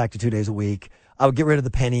least cut it back to 2 days a week. I would get rid of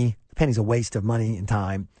the penny. The penny's a waste of money and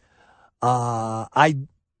time. I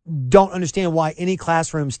don't understand why any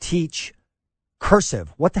classrooms teach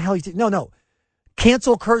cursive. What the hell? No.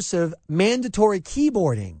 Cancel cursive, mandatory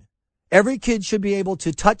keyboarding. Every kid should be able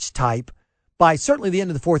to touch type by certainly the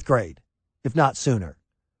end of the fourth grade, if not sooner.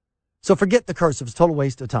 So forget the cursive. It's a total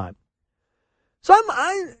waste of time. So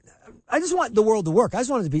I just want the world to work. I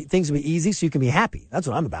just want things to be easy so you can be happy. That's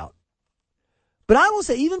what I'm about. But I will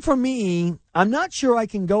say, even for me, I'm not sure I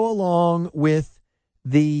can go along with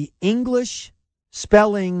the English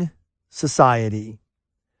Spelling Society,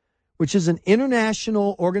 which is an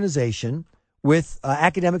international organization with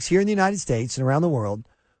academics here in the United States and around the world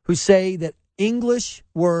who say that English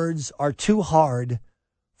words are too hard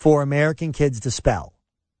for American kids to spell.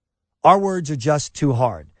 Our words are just too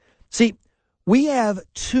hard. See, we have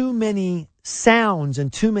too many sounds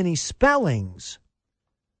and too many spellings.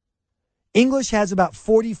 English has about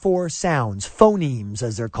 44 sounds, phonemes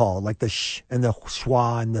as they're called, like the sh and the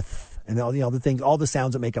schwa and the th and all the other things, all the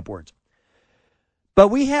sounds that make up words. But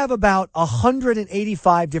we have about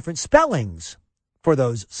 185 different spellings for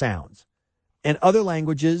those sounds. In other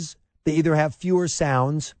languages, they either have fewer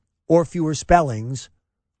sounds or fewer spellings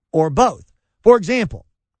or both. For example,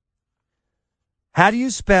 how do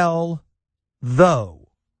you spell though?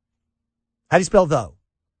 How do you spell though?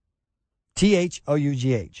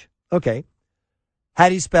 T-H-O-U-G-H. Okay. How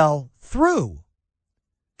do you spell through?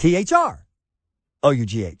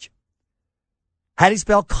 T-H-R-O-U-G-H. How do you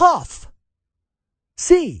spell cough?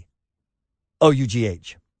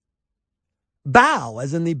 C-O-U-G-H. Bough,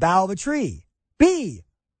 as in the bough of a tree.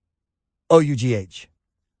 B-O-U-G-H.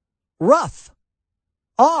 Rough.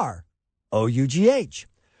 R-O-U-G-H.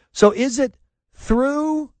 So is it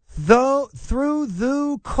through,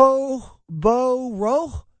 co, bo,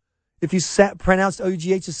 ro? If you pronounced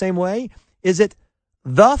O-U-G-H the same way? Is it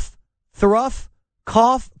thuff, thruff,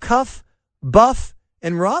 cough, cuff, buff,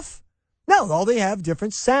 and rough? No, all they have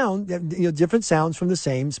different different sounds from the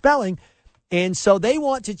same spelling. And so they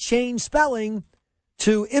want to change spelling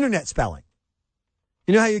to internet spelling.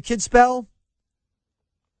 You know how your kids spell?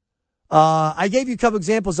 I gave you a couple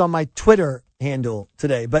examples on my Twitter handle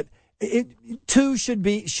today, but two should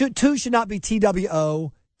not be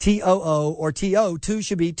TWO, TOO, or TO. Two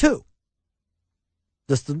should be two.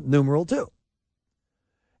 Just the numeral 2.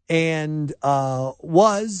 And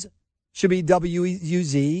was should be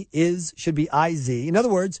WUZ, is should be IZ. In other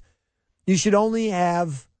words, you should only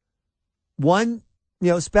have one,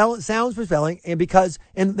 sounds for spelling, and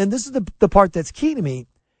this is the part that's key to me,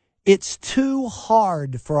 it's too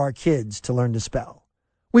hard for our kids to learn to spell.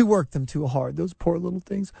 We work them too hard, those poor little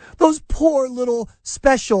things. Those poor little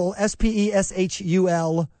special,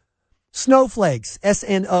 SPESHUL, snowflakes,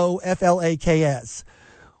 SNOFLAKS.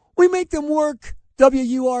 We make them work,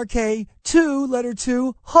 WURK, letter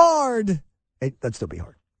 2, hard. That'd still be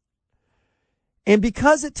hard. And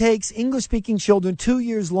because it takes English-speaking children 2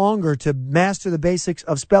 years longer to master the basics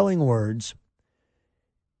of spelling words,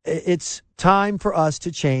 it's time for us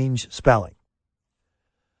to change spelling.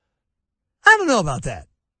 I don't know about that.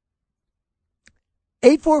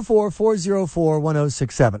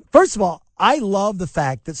 844-404-1067. First of all, I love the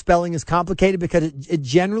fact that spelling is complicated because it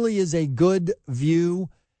generally is a good view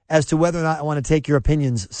as to whether or not I want to take your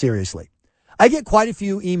opinions seriously. I get quite a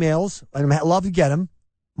few emails. I love to get them.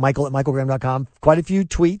 Michael@michaelgraham.com. Quite a few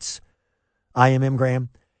tweets. I am M. Graham.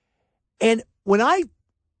 And when I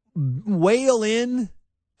wail in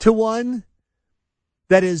to one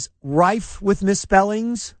that is rife with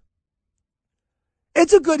misspellings,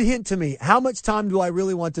 it's a good hint to me. How much time do I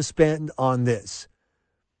really want to spend on this?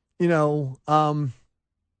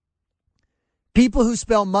 People who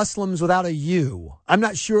spell Muslims without a U. I'm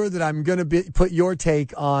not sure that I'm going to put your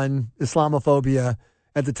take on Islamophobia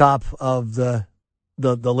at the top of the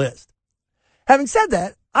list. Having said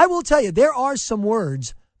that, I will tell you, there are some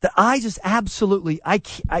words that I just absolutely, I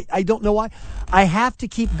don't know why. I have to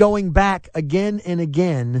keep going back again and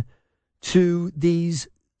again to these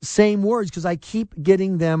same words because I keep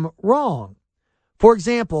getting them wrong. For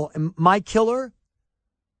example, my killer,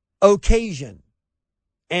 occasion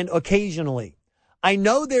and occasionally. I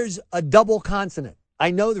know there's a double consonant.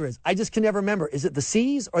 I know there is. I just can never remember. Is it the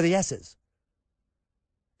C's or the S's?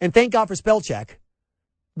 And thank God for spell check,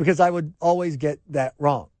 because I would always get that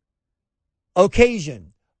wrong.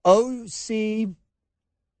 Occasion. O-C,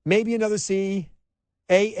 maybe another C,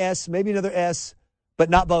 A-S, maybe another S, but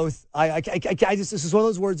not both. I just, this is one of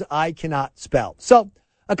those words I cannot spell. So,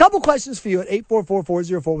 a couple questions for you at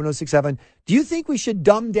 844-404-1067. Do you think we should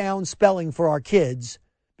dumb down spelling for our kids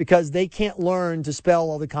because they can't learn to spell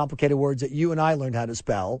all the complicated words that you and I learned how to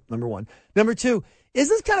spell? Number one. Number two, is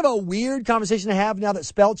this kind of a weird conversation to have now that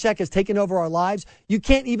spell check has taken over our lives? You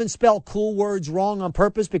can't even spell cool words wrong on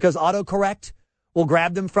purpose because autocorrect will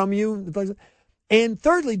grab them from you. And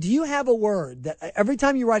thirdly, do you have a word that every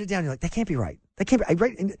time you write it down, you're like, that can't be right. That can't be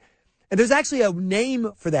right. And there's actually a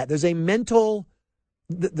name for that. There's a mental,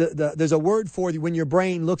 there's a word for when your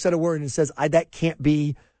brain looks at a word and it says, that can't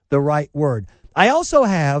be the right word. I also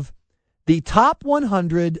have the top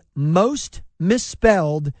 100 most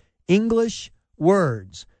misspelled English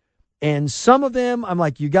words. And some of them, I'm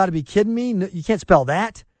like, you got to be kidding me. No, you can't spell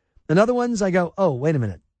that. And other ones, I go, oh, wait a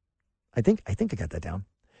minute. I think I got that down.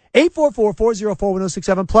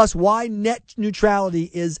 844-404-1067. Plus, why net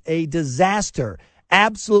neutrality is a disaster.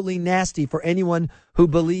 Absolutely nasty for anyone who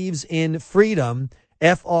believes in freedom.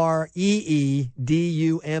 FREEDUMB.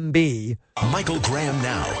 Michael Graham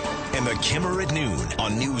now and the Kimmer at noon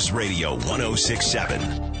on News Radio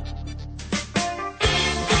 106.7.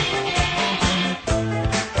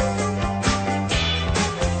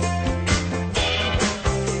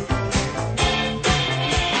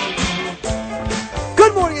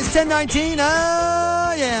 Good morning, it's 10:19.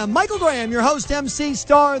 I am Michael Graham, your host, MC,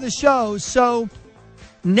 star of the show. So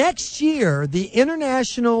next year, the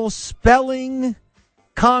International Spelling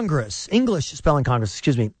Congress,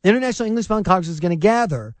 International English Spelling Congress is going to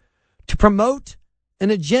gather to promote an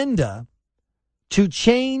agenda to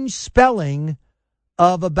change spelling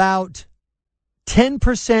of about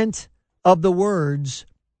 10% of the words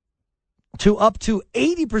to up to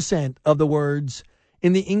 80% of the words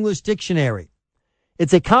in the English dictionary.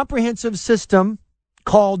 It's a comprehensive system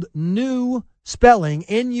called New Spelling,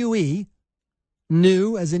 N-U-E,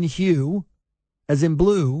 new as in hue, as in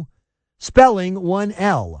blue, spelling one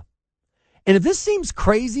L. And if this seems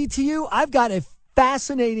crazy to you, I've got a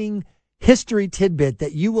fascinating history tidbit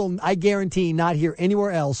that you will, I guarantee, not hear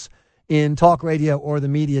anywhere else in talk radio or the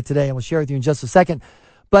media today. I will share with you in just a second.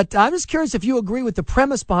 But I'm just curious if you agree with the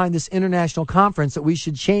premise behind this international conference that we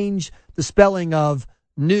should change the spelling of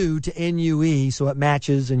new to N-U-E so it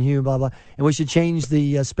matches and hue, blah, blah. And we should change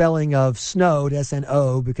the spelling of snow to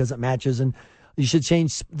S-N-O because it matches. And you should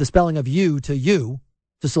change the spelling of you, just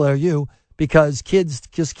the letter U, because kids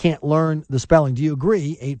just can't learn the spelling. Do you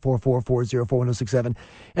agree? 844-404-1067.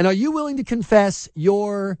 And are you willing to confess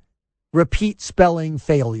your repeat spelling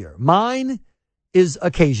failure? Mine is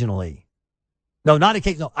occasionally. No, not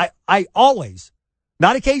occasionally. No, I always,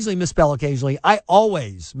 not occasionally misspell occasionally. I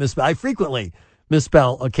always misspell. I frequently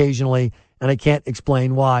misspell occasionally, and I can't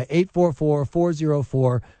explain why.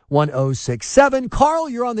 844-404-1067. Carl,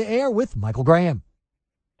 you're on the air with Michael Graham.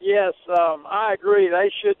 Yes, I agree.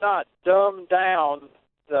 They should not dumb down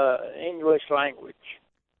the English language.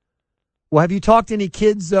 Well, have you talked to any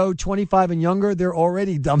kids, though, 25 and younger? They're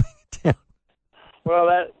already dumbing it down. Well,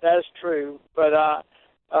 that's true, but I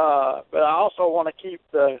also want to keep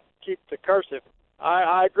the cursive.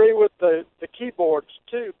 I agree with the keyboards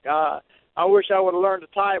too. I wish I would have learned to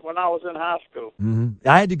type when I was in high school. Mm-hmm.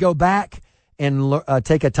 I had to go back and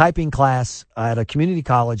take a typing class at a community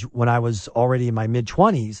college when I was already in my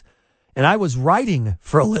mid-20s, and I was writing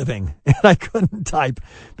for a living, and I couldn't type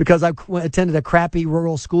because I attended a crappy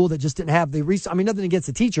rural school that just didn't have the I mean, nothing against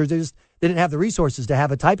the teachers, they didn't have the resources to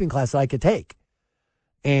have a typing class that I could take.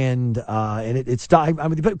 And it stopped. I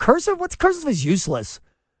mean, but cursive? What's cursive is useless.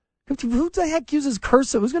 Who the heck uses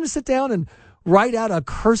cursive? Who's going to sit down and write out a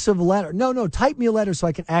cursive letter? No, type me a letter so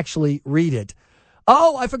I can actually read it.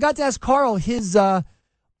 Oh, I forgot to ask Carl his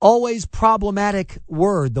always problematic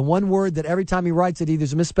word, the one word that every time he writes it either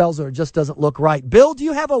misspells or it just doesn't look right. Bill, do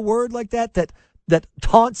you have a word like that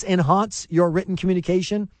taunts and haunts your written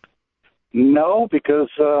communication? No, because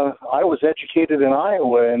I was educated in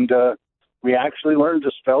Iowa, and we actually learned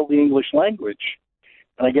to spell the English language.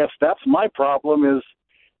 And I guess that's my problem is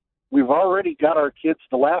we've already got our kids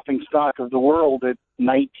the laughingstock of the world at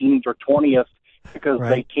 19th or 20th because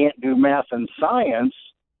they can't do math and science.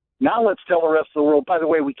 Now let's tell the rest of the world, by the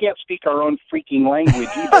way, we can't speak our own freaking language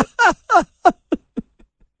either.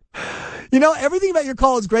 You know, everything about your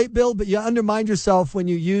call is great, Bill, but you undermined yourself when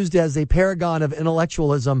you used as a paragon of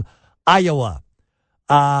intellectualism, Iowa.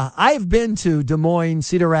 I've been to Des Moines,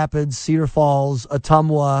 Cedar Rapids, Cedar Falls,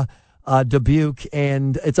 Ottumwa, Dubuque,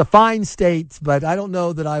 and it's a fine state, but I don't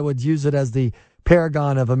know that I would use it as the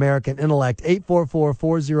paragon of American intellect.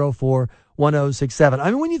 844-404-1067.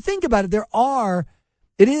 I mean, when you think about it,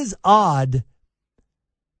 it is odd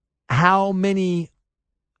how many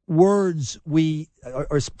words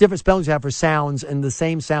or different spellings we have for sounds and the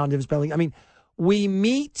same sound, different spelling. I mean, we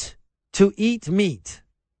meet to eat meat.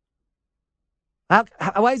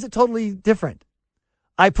 Why is it totally different?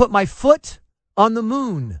 I put my foot on the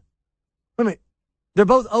moon. Wait a minute. They're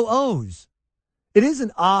both OOs. It is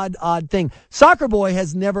an odd thing. Soccer Boy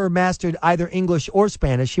has never mastered either English or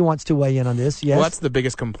Spanish. He wants to weigh in on this. Yes. Well, that's the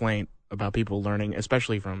biggest complaint about people learning,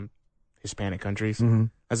 especially from Hispanic countries. Mm-hmm.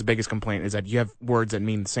 That's the biggest complaint is that you have words that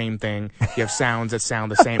mean the same thing. You have sounds that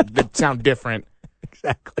sound the same, that sound different.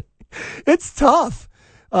 Exactly. It's tough.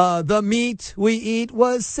 The meat we eat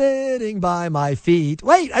was sitting by my feet.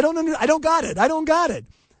 Wait, I don't got it.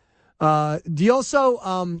 Do you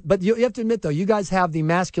also, but you have to admit, though, you guys have the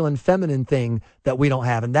masculine-feminine thing that we don't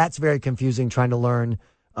have, and that's very confusing trying to learn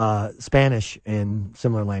Spanish in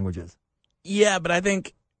similar languages. Yeah, but I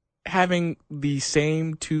think having the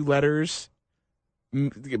same two letters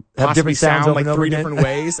have different sounds sound like three different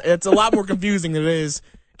ways, it's a lot more confusing than it is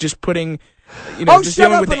just putting, just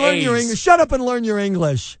dealing with the A's. Shut up and learn your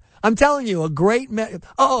English. I'm telling you, a great... you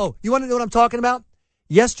want to know what I'm talking about?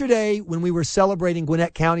 Yesterday, when we were celebrating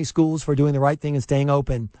Gwinnett County schools for doing the right thing and staying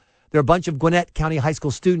open, there were a bunch of Gwinnett County high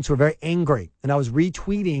school students who were very angry, and I was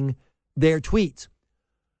retweeting their tweets.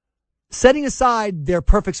 Setting aside their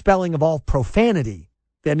perfect spelling of all profanity,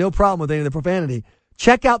 they had no problem with any of the profanity.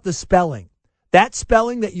 Check out the spelling. That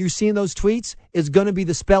spelling that you see in those tweets is going to be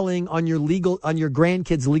the spelling on your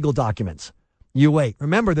grandkids' legal documents. You wait.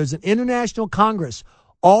 Remember, there's an international Congress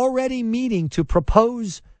already meeting to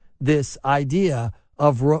propose this idea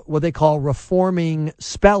of what they call reforming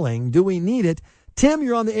spelling. Do we need it? Tim,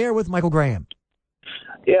 you're on the air with Michael Graham.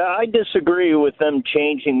 Yeah, I disagree with them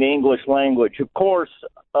changing the English language. Of course,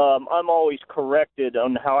 I'm always corrected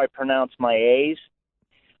on how I pronounce my A's.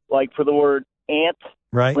 Like for the word aunt,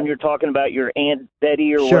 right? When you're talking about your Aunt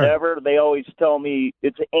Betty or whatever, they always tell me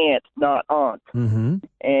it's aunt, not aunt. Mm-hmm.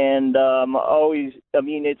 And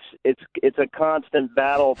it's a constant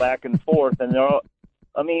battle back and forth. And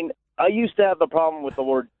I used to have the problem with the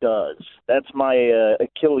word does. That's my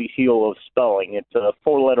Achilles heel of spelling. It's a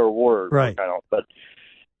 4-letter word. Right.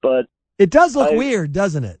 But It does look weird,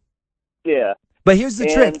 doesn't it? Yeah. But here's the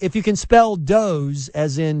trick. If you can spell does,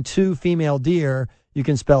 as in two female deer, you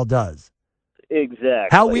can spell does. Exactly.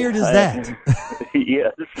 How weird is that?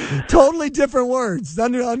 Yes. Totally different words,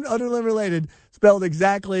 unrelated, spelled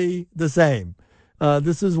exactly the same.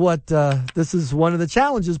 This is one of the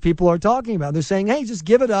challenges people are talking about. They're saying, hey, just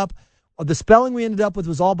give it up. The spelling we ended up with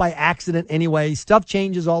was all by accident anyway. Stuff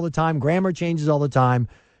changes all the time. Grammar changes all the time.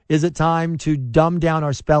 Is it time to dumb down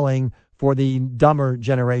our spelling for the dumber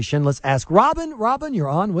generation? Let's ask Robin. Robin, you're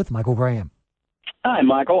on with Michael Graham. Hi,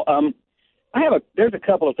 Michael. There's a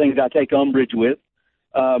couple of things I take umbrage with.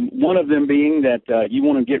 One of them being that you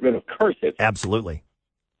want to get rid of cursive. Absolutely.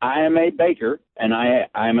 I am a baker, and I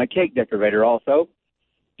am a cake decorator also.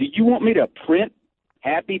 Do you want me to print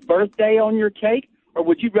happy birthday on your cake, or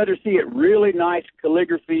would you rather see it really nice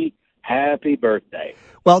calligraphy, happy birthday?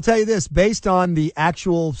 Well, I'll tell you this. Based on the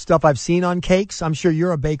actual stuff I've seen on cakes, I'm sure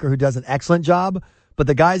you're a baker who does an excellent job, but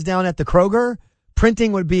the guys down at the Kroger,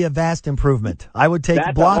 printing would be a vast improvement. I would take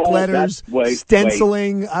block letters,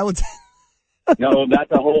 stenciling. I would. No,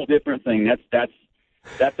 that's a whole different thing.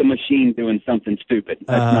 That's a machine doing something stupid.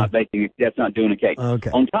 That's not baking. That's not doing a cake.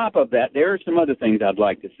 Okay. On top of that, there are some other things I'd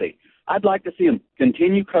like to see. I'd like to see them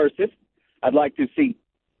continue cursive. I'd like to see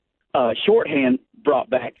shorthand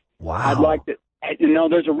brought back. Wow. I'd like to.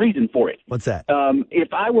 There's a reason for it. What's that? When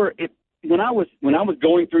I was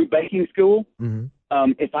going through baking school,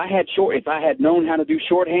 if I had known how to do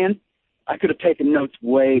shorthand, I could have taken notes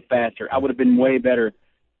way faster. I would have been way better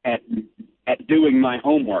at doing my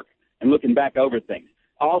homework and looking back over things.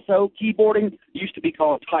 Also, keyboarding used to be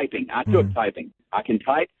called typing. I took typing. I can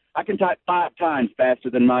type 5 times faster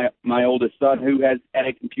than my oldest son, who has had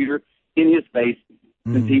a computer in his face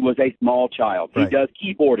since he was a small child. He does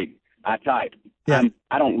keyboarding. I type. Yeah.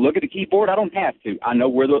 I don't look at the keyboard. I don't have to. I know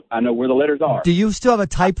where the letters are. Do you still have a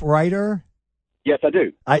typewriter? Yes, I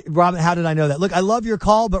do. Robin, how did I know that? Look, I love your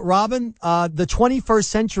call, but Robin, the 21st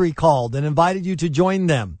Century called and invited you to join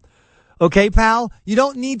them. Okay, pal? You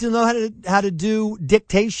don't need to know how to do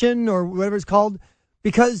dictation or whatever it's called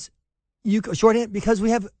because shorthand, because we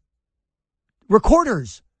have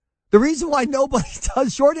recorders. The reason why nobody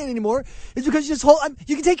does shorthand anymore is because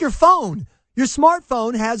you can take your phone. Your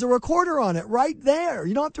smartphone has a recorder on it right there.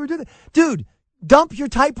 You don't have to do that. Dude, dump your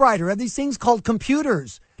typewriter. Have these things called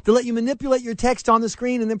computers to let you manipulate your text on the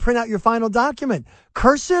screen and then print out your final document.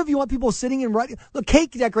 Cursive, you want people sitting and writing. Look,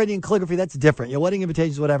 cake decorating and calligraphy, that's different. Your wedding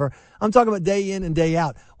invitations, whatever. I'm talking about day in and day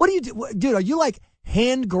out. What do you do? Dude, are you like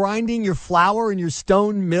hand grinding your flour in your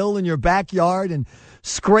stone mill in your backyard and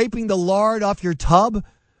scraping the lard off your tub?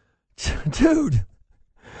 Dude.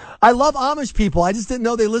 I love Amish people. I just didn't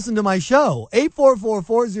know they listened to my show.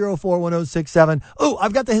 844-404-1067. Oh,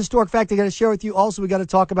 I've got the historic fact I got to share with you. Also, we got to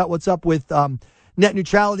talk about what's up with net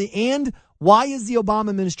neutrality and why is the Obama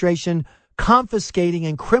administration confiscating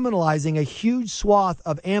and criminalizing a huge swath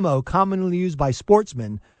of ammo commonly used by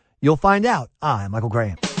sportsmen. You'll find out. I'm Michael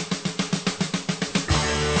Graham.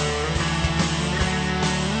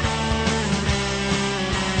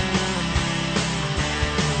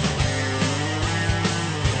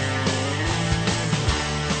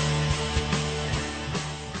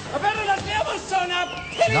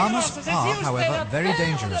 Llamas are, however, very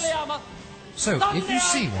dangerous. So, if you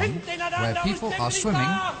see one where people are swimming,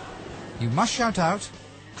 you must shout out,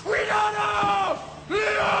 "Look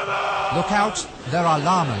out, there are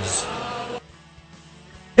llamas."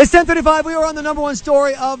 It's 10:35. We are on the number one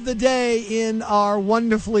story of the day in our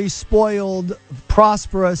wonderfully spoiled,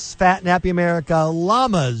 prosperous, fat and happy America.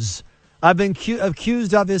 Llamas. I've been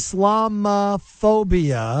accused of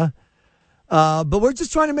Islamophobia. But we're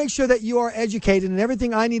just trying to make sure that you are educated, and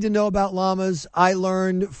everything I need to know about llamas, I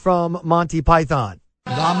learned from Monty Python.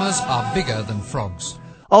 Llamas are bigger than frogs.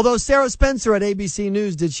 Although Sarah Spencer at ABC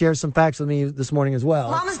News did share some facts with me this morning as well.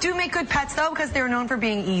 Llamas do make good pets, though, because they're known for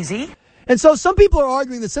being easy. And so some people are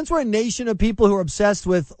arguing that since we're a nation of people who are obsessed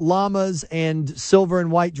with llamas and silver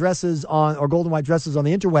and white dresses or gold and white dresses on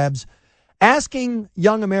the interwebs, asking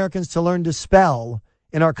young Americans to learn to spell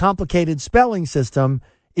in our complicated spelling system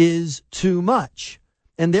is too much.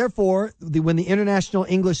 And therefore, when the International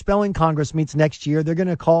English Spelling Congress meets next year, they're going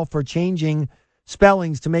to call for changing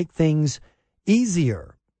spellings to make things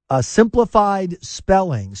easier. Simplified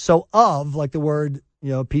spelling. So of, like the word,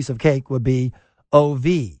 piece of cake would be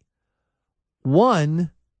O-V.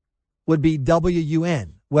 One would be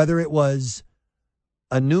W-U-N, whether it was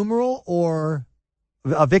a numeral or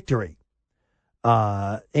a victory.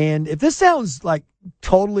 And if this sounds like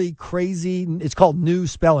totally crazy, it's called new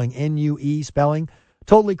spelling, N-U-E spelling,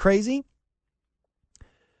 totally crazy.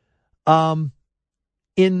 In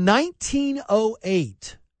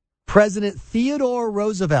 1908, President Theodore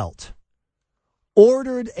Roosevelt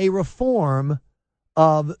ordered a reform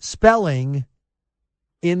of spelling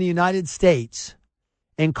in the United States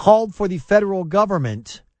and called for the federal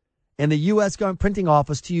government and the U.S. government printing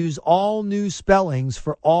office to use all new spellings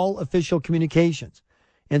for all official communications.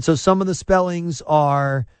 And so some of the spellings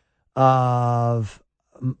are my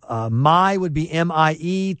would be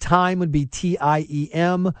M-I-E, time would be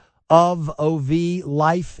T-I-E-M, of, O-V,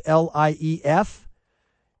 life, L-I-E-F.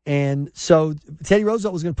 And so Teddy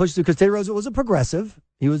Roosevelt was going to push through because Teddy Roosevelt was a progressive.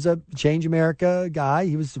 He was a Change America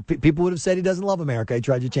guy. People would have said he doesn't love America. He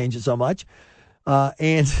tried to change it so much.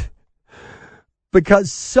 And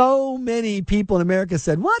because so many people in America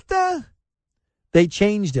said, what the? They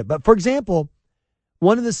changed it. But for example,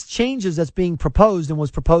 one of the changes that's being proposed and was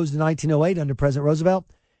proposed in 1908 under President Roosevelt,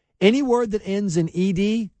 any word that ends in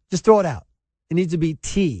ED, just throw it out. It needs to be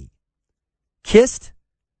T. Kissed,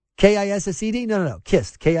 K-I-S-S-E-D? No.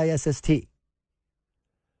 Kissed, K-I-S-S-T.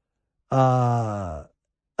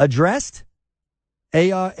 Addressed,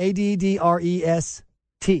 A-D-D-R-E-S-T.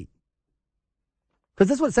 Because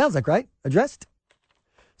that's what it sounds like, right? Addressed.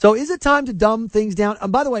 So is it time to dumb things down?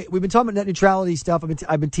 And by the way, we've been talking about net neutrality stuff.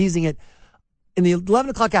 I've been teasing it. In the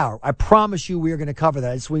 11 o'clock hour, I promise you we are going to cover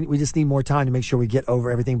that. We just need more time to make sure we get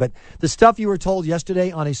over everything. But the stuff you were told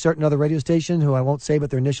yesterday on a certain other radio station, who I won't say,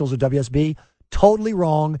 but their initials are WSB, totally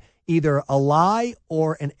wrong, either a lie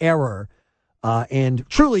or an error, and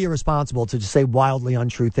truly irresponsible to just say wildly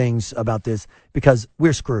untrue things about this because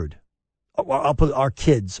we're screwed. Our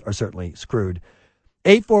kids are certainly screwed.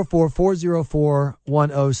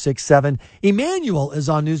 844-404-1067. Emmanuel is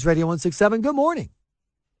on News Radio 167. Good morning.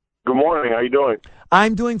 Good morning. How you doing?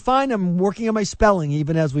 I'm doing fine. I'm working on my spelling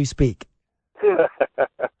even as we speak. By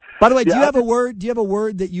the way, do you have a word? Do you have a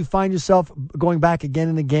word that you find yourself going back again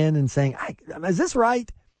and again and saying, "Is this right?"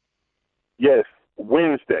 Yes,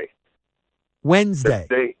 Wednesday.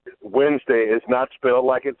 Wednesday. Wednesday is not spelled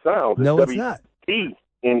like it sounds. No, it's not.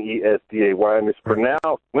 W-E-N-E-S-D-A-Y, and it's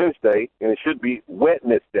pronounced Wednesday, and it should be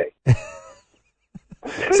Wednesday.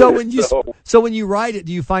 So when you write it,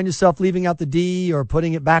 do you find yourself leaving out the D or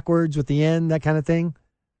putting it backwards with the N, that kind of thing?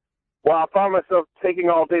 Well, I find myself taking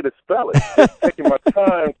all day to spell it, just taking my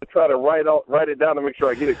time to try to write it down to make sure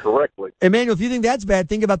I get it correctly. Emmanuel, if you think that's bad,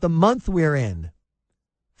 think about the month we're in.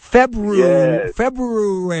 February.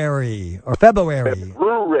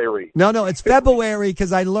 No, it's February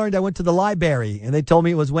because I went to the library and they told me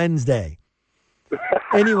it was Wednesday.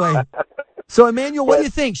 Anyway. So, Emmanuel, what do you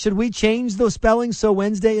think? Should we change those spellings so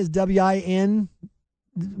Wednesday is W-I-N?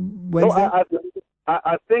 Wednesday? No,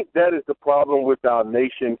 I think that is the problem with our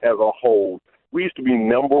nation as a whole. We used to be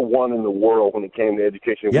number one in the world when it came to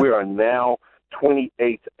education. Yep. We are now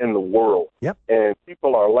 28th in the world. Yep. And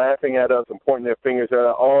people are laughing at us and pointing their fingers at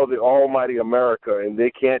all the almighty America, and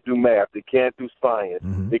they can't do math. They can't do science.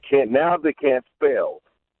 Mm-hmm. They can't spell.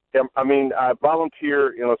 I mean, I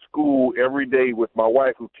volunteer in a school every day with my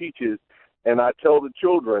wife who teaches, and I tell the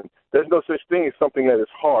children, there's no such thing as something that is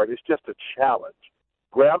hard. It's just a challenge.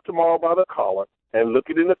 Grab tomorrow by the collar and look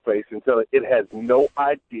it in the face and tell it has no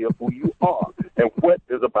idea who you are and what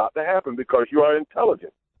is about to happen because you are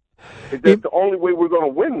intelligent. That's the only way we're going to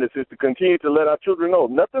win this is to continue to let our children know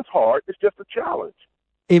nothing's hard. It's just a challenge.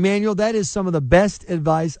 Emmanuel, that is some of the best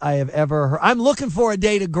advice I have ever heard. I'm looking for a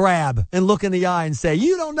day to grab and look in the eye and say,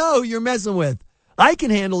 you don't know who you're messing with. I can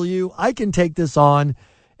handle you. I can take this on.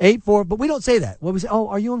 8-4, but we don't say that. What we say,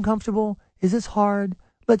 are you uncomfortable? Is this hard?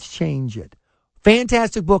 Let's change it.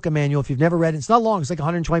 Fantastic book, Emmanuel. If you've never read it, it's not long. It's like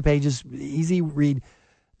 120 pages, easy read.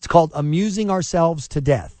 It's called Amusing Ourselves to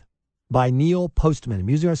Death by Neil Postman,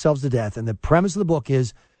 Amusing Ourselves to Death. And the premise of the book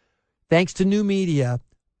is, thanks to new media,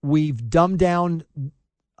 we've dumbed down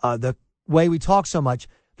the way we talk so much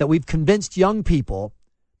that we've convinced young people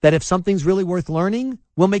that if something's really worth learning,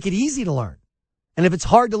 we'll make it easy to learn. And if it's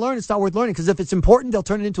hard to learn, it's not worth learning. Because if it's important, they'll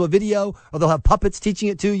turn it into a video, or they'll have puppets teaching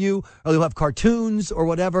it to you, or they'll have cartoons or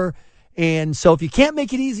whatever. And so if you can't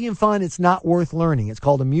make it easy and fun, it's not worth learning. It's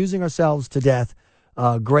called Amusing Ourselves to Death.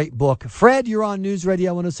 Great book. Fred, you're on News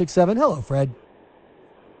Radio 106.7. Hello, Fred.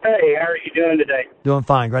 Hey, how are you doing today? Doing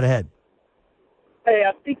fine. Right ahead. Hey,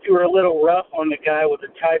 I think you were a little rough on the guy with the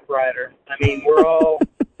typewriter. I mean, we're all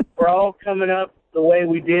coming up the way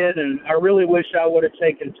we did, and I really wish I would have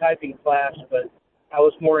taken typing class, but I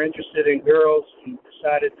was more interested in girls and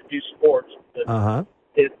decided to do sports. But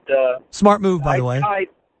smart move, by the way.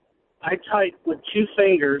 I type with two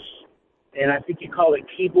fingers, and I think you call it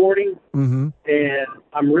keyboarding. Mm-hmm. And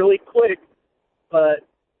I'm really quick, but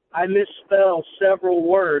I misspell several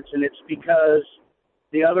words, and it's because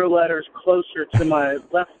the other letter's closer to my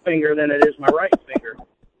left finger than it is my right finger.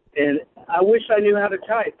 And I wish I knew how to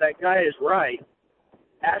type. That guy is right.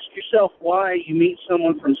 Ask yourself why you meet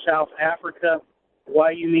someone from South Africa,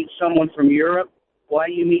 why you meet someone from Europe, why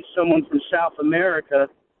you meet someone from South America.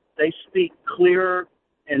 They speak clearer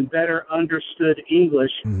and better understood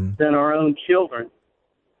English than our own children.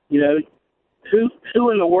 You know,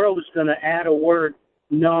 who in the world is going to add a word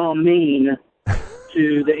mean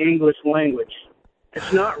to the English language?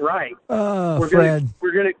 It's not right. Oh, we're going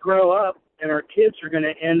to grow up, and our kids are going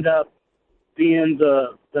to end up being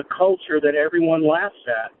the culture that everyone laughs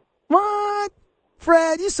at. What?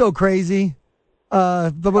 Fred, you're so crazy.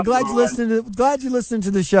 But we're glad you listened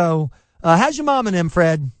to the show. How's your mom and them,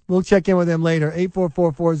 Fred? We'll check in with them later.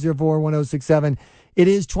 844-404-1067. It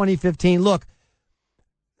is 2015. Look,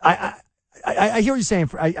 I hear what you're saying.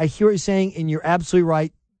 I hear what you're saying, and you're absolutely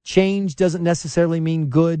right. Change doesn't necessarily mean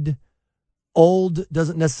good. Old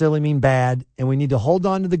doesn't necessarily mean bad. And we need to hold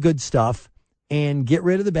on to the good stuff and get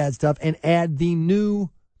rid of the bad stuff and add the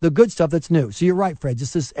good stuff that's new. So you're right, Fred.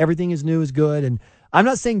 Just this, everything is new is good. And I'm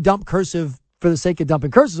not saying dump cursive for the sake of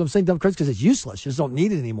dumping cursive. I'm saying dump cursive because it's useless. You just don't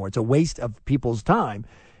need it anymore. It's a waste of people's time,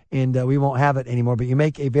 and we won't have it anymore. But you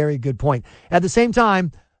make a very good point. At the same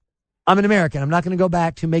time, I'm an American. I'm not going to go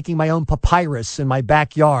back to making my own papyrus in my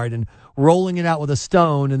backyard and rolling it out with a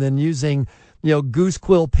stone and then using, goose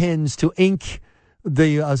quill pens to ink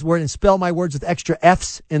the word and spell my words with extra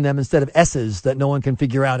F's in them instead of S's that no one can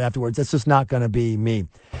figure out afterwards. That's just not going to be me.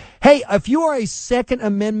 Hey, if you are a Second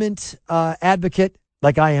Amendment advocate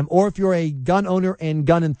like I am, or if you're a gun owner and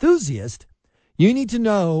gun enthusiast, you need to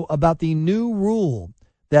know about the new rule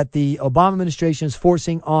that the Obama administration is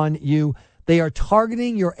forcing on you. They are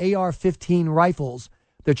targeting your AR-15 rifles.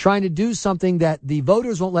 They're trying to do something that the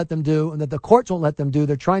voters won't let them do and that the courts won't let them do.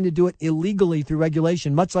 They're trying to do it illegally through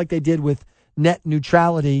regulation, much like they did with net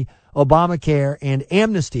neutrality, Obamacare, and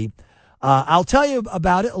amnesty. I'll tell you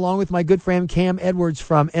about it along with my good friend Cam Edwards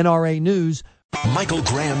from NRA News. Michael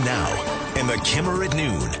Graham now and the Kimmer at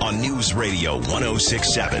noon on News Radio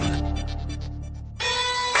 106.7.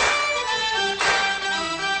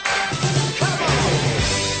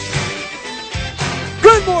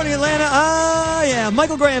 Good morning, Atlanta. I am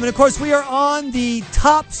Michael Graham, and of course we are on the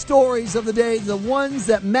top stories of the day, the ones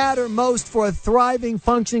that matter most for a thriving,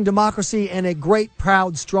 functioning democracy and a great,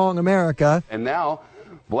 proud, strong America. And now,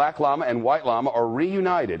 Black Llama and White Llama are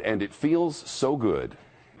reunited, and it feels so good.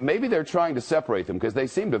 Maybe they're trying to separate them because they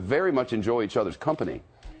seem to very much enjoy each other's company,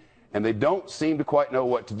 and they don't seem to quite know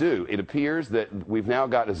what to do. It appears that we've now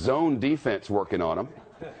got a zone defense working on them.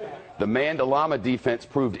 The man-to-llama defense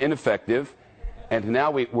proved ineffective. And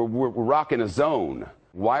now we're rocking a zone.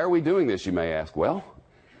 Why are we doing this, you may ask? Well,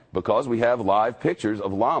 because we have live pictures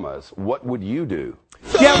of llamas. What would you do?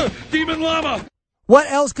 Yeah. Demon llama!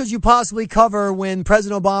 What else could you possibly cover when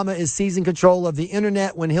President Obama is seizing control of the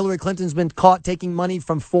internet, when Hillary Clinton's been caught taking money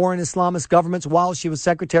from foreign Islamist governments while she was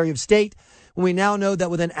Secretary of State, when we now know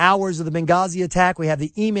that within hours of the Benghazi attack, we have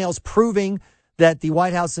the emails proving that the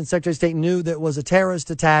White House and Secretary of State knew that it was a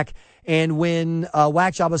terrorist attack, and when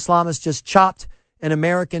whack job Islamists just chopped an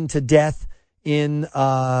American to death in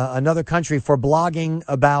another country for blogging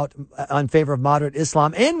about in favor of moderate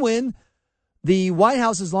Islam, and when the White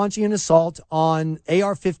House is launching an assault on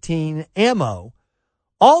AR-15 ammo.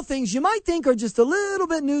 All things you might think are just a little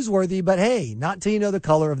bit newsworthy, but hey, not until you know the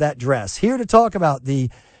color of that dress. Here to talk about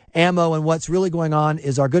the ammo and what's really going on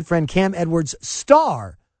is our good friend Cam Edwards,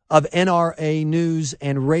 star of NRA News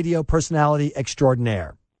and radio personality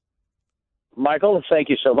extraordinaire. Michael, thank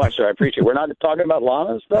you so much, sir. I appreciate it. We're not talking about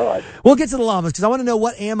llamas, though. We'll get to the llamas because I want to know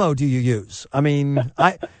what ammo do you use. I mean, go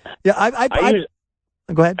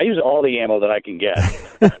ahead. I use all the ammo that I can get.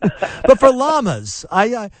 But for llamas,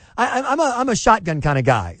 I'm a shotgun kind of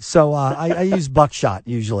guy, so I use buckshot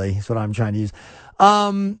usually. Is what I'm trying to use.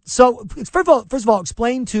 So first of all,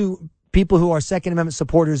 explain to people who are Second Amendment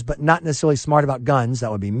supporters but not necessarily smart about guns.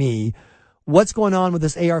 That would be me. What's going on with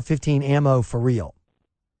this AR-15 ammo for real?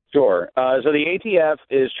 Sure. So the ATF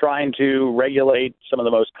is trying to regulate some of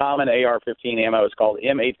the most common AR-15 ammo. It's called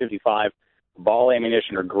M855 ball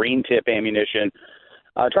ammunition or green tip ammunition,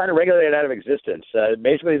 trying to regulate it out of existence.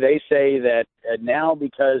 Basically, they say that now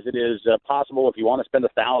because it is possible if you want to spend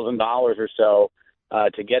 $1,000 or so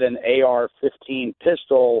to get an AR-15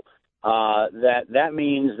 pistol, that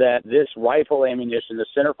means that this rifle ammunition, the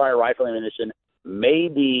centerfire rifle ammunition, may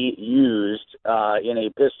be used in a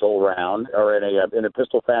pistol round or in a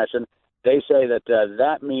pistol fashion. They say that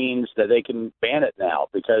that means that they can ban it now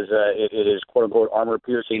because it is quote-unquote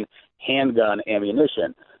armor-piercing handgun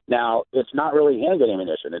ammunition. Now, it's not really handgun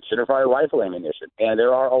ammunition. It's centerfire rifle ammunition. And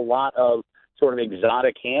there are a lot of sort of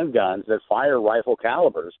exotic handguns that fire rifle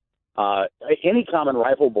calibers. Any common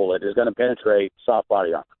rifle bullet is going to penetrate soft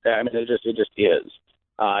body armor. I mean, it just is.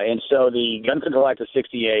 And so the Gun Control Act of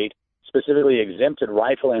 '68 specifically exempted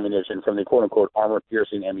rifle ammunition from the quote-unquote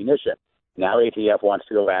armor-piercing ammunition. Now ATF wants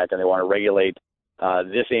to go back and they want to regulate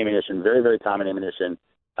this ammunition, very, very common ammunition,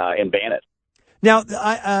 and ban it. Now,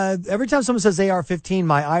 every time someone says AR-15,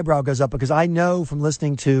 my eyebrow goes up because I know from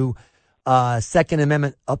listening to Second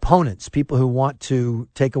Amendment opponents, people who want to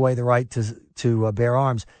take away the right to bear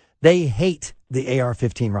arms, they hate the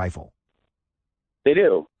AR-15 rifle. They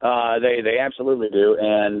do. They absolutely do,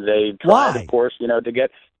 and they try, of course, to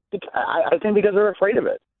get. I think because they're afraid of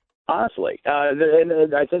it. Honestly,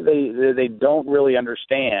 and I think they don't really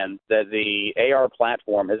understand that the AR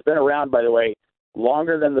platform has been around, by the way,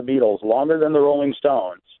 longer than the Beatles, longer than the Rolling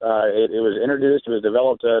Stones. It was introduced, it was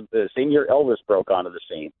developed the same year Elvis broke onto the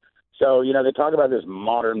scene. So, they talk about this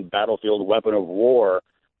modern battlefield weapon of war.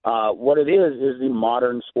 What it is the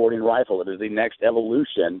modern sporting rifle. It is the next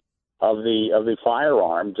evolution of the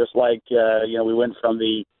firearm, just like, we went from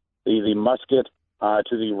the musket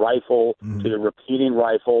to the rifle, to the repeating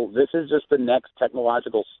rifle. This is just the next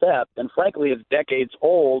technological step. And frankly, it's decades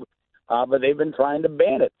old, but they've been trying to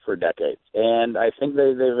ban it for decades. And I think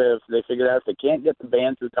they figured out if they can't get the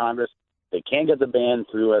ban through Congress, they can't get the ban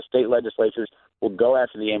through state legislatures, we'll go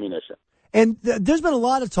after the ammunition. And there's been a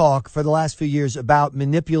lot of talk for the last few years about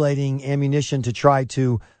manipulating ammunition to try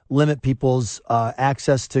to limit people's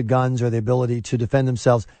access to guns or the ability to defend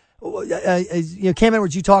themselves. Cam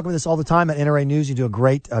Edwards, you talk about this all the time at NRA News. You do a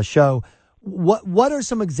great show. What are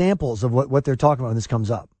some examples of what they're talking about when this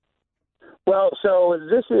comes up? Well, so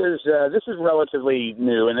this is relatively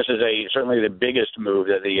new, and this is certainly the biggest move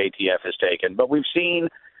that the ATF has taken. But we've seen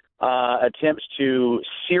attempts to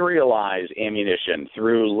serialize ammunition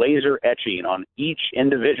through laser etching on each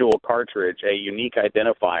individual cartridge, a unique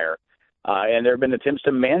identifier. And there have been attempts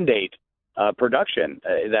to mandate production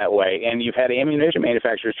that way. And you've had ammunition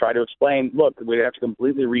manufacturers try to explain, look, we have to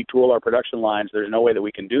completely retool our production lines. There's no way that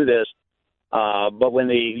we can do this. But when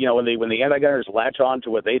the anti-gunners latch on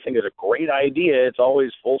to what they think is a great idea, it's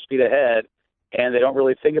always full speed ahead, and they don't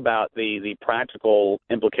really think about the practical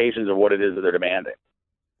implications of what it is that they're demanding.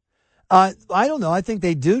 I don't know. I think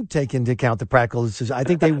they do take into account the practical decision. I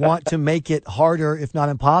think they want to make it harder, if not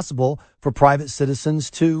impossible, for private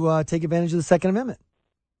citizens to take advantage of the Second Amendment.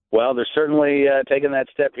 Well, they're certainly taking that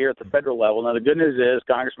step here at the federal level. Now, the good news is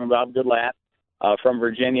Congressman Bob Goodlatte from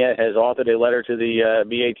Virginia has authored a letter to the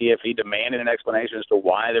BATFE demanding an explanation as to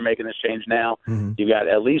why they're making this change now. Mm-hmm. You've got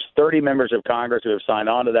at least 30 members of Congress who have signed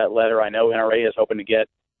on to that letter. I know NRA is hoping to get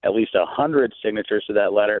at least 100 signatures to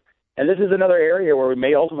that letter. And this is another area where we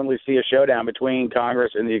may ultimately see a showdown between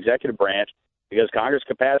Congress and the executive branch, because Congress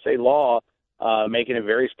could pass a law making it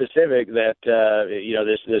very specific that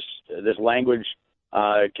this language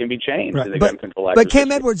can be changed in the Gun Control Act. But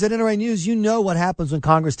Cam Edwards at NRA News, you know what happens when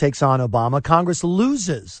Congress takes on Obama. Congress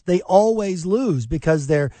loses. They always lose because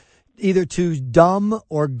they're either too dumb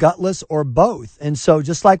or gutless or both. And so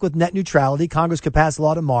just like with net neutrality, Congress could pass a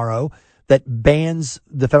law tomorrow that bans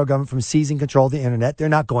the federal government from seizing control of the internet. They're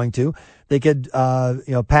not going to. They could,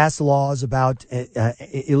 pass laws about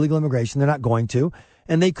illegal immigration. They're not going to.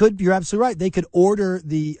 And they could, you're absolutely right, they could order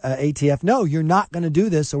the ATF, no, you're not going to do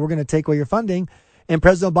this, so we're going to take away your funding. And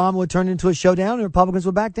President Obama would turn into a showdown and Republicans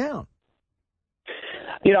would back down.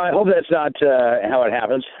 I hope that's not how it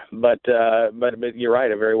happens, but you're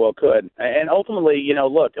right, it very well could. And ultimately,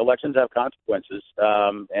 look, elections have consequences,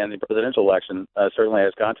 and the presidential election certainly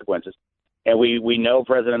has consequences. And we know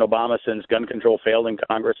President Obama, since gun control failed in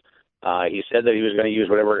Congress, he said that he was going to use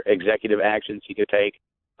whatever executive actions he could take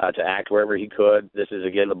to act wherever he could. This is,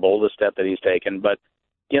 again, the boldest step that he's taken. But,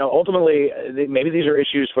 ultimately, maybe these are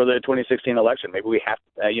issues for the 2016 election. Maybe we have,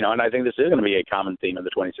 and I think this is going to be a common theme of the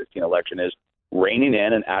 2016 election is reining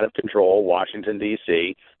in and out of control Washington,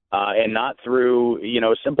 D.C., and not through,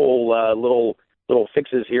 simple little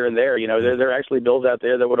fixes here and there. There are actually bills out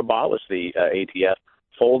there that would abolish the ATF,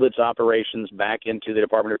 fold its operations back into the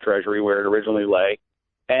Department of Treasury where it originally lay.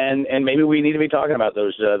 And maybe we need to be talking about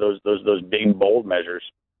those big, bold measures.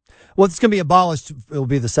 Well, it's going to be abolished. It will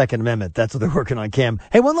be the Second Amendment. That's what they're working on, Cam.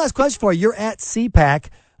 Hey, one last question for you. You're at CPAC.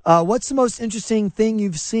 What's the most interesting thing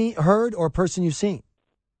you've heard, or person you've seen?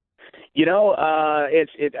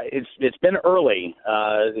 It's been early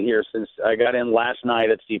here since I got in last night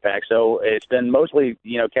at CPAC, so it's been mostly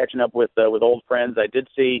catching up with old friends. I did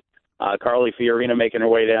see Carly Fiorina making her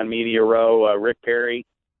way down Media Row. Rick Perry,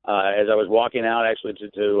 as I was walking out actually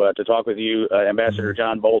to talk with you, Ambassador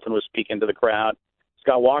John Bolton was speaking to the crowd.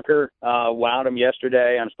 Scott Walker wowed him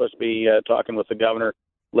yesterday. I'm supposed to be talking with the governor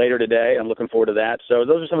later today. I'm looking forward to that. So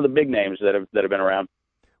those are some of the big names that have been around.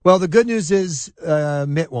 Well, the good news is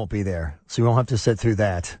Mitt won't be there, so you won't have to sit through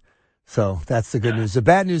that. So that's the good news. The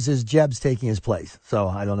bad news is Jeb's taking his place. So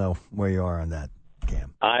I don't know where you are on that,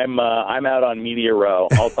 Cam. I'm out on media row.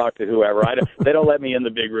 I'll talk to whoever. They don't let me in the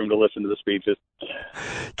big room to listen to the speeches.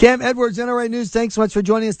 Cam Edwards, NRA News, thanks so much for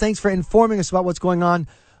joining us. Thanks for informing us about what's going on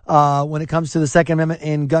when it comes to the Second Amendment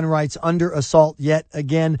and gun rights under assault yet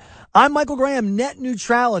again. I'm Michael Graham. Net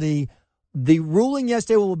neutrality, the ruling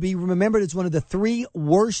yesterday will be remembered as one of the 3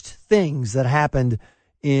 worst things that happened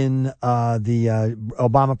in the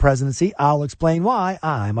Obama presidency. I'll explain why.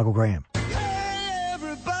 I'm Michael Graham.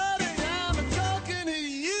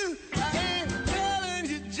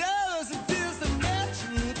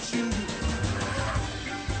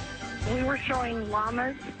 We're showing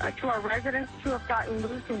llamas to our residents who have gotten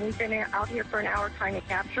loose, and we've been out here for an hour trying to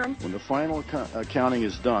capture them. When the final counting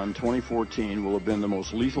is done, 2014 will have been the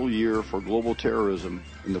most lethal year for global terrorism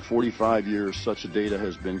in the 45 years such data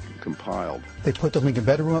has been compiled. They put the Lincoln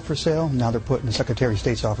bedroom up for sale. Now they're putting the Secretary of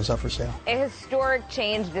State's office up for sale. A historic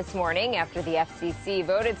change this morning after the FCC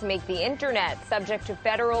voted to make the internet subject to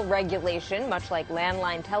federal regulation, much like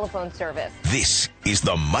landline telephone service. This is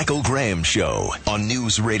the Michael Graham Show on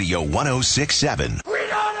News Radio 106.7.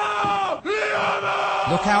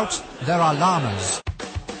 Look out, there are llamas.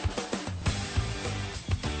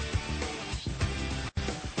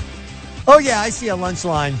 Oh, yeah, I see a lunch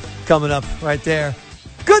line coming up right there.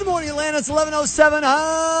 Good morning, Atlanta. It's 11:07.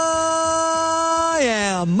 I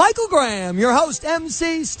am Michael Graham, your host,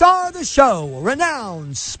 MC, star of the show,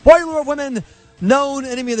 renowned spoiler of women, known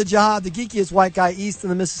enemy of the jihad, the geekiest white guy east of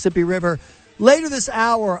the Mississippi River. Later this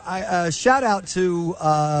hour, I shout out to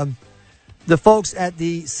the folks at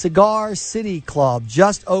the Cigar City Club,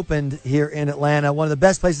 just opened here in Atlanta. One of the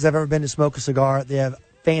best places I've ever been to smoke a cigar. They have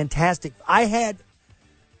fantastic.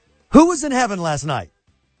 Who was in heaven last night?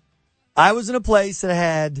 I was in a place that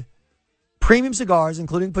had premium cigars,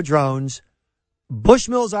 including Padrones,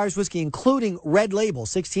 Bushmills Irish whiskey, including Red Label,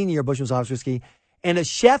 16-year Bushmills Irish whiskey, and a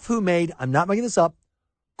chef who made, I'm not making this up,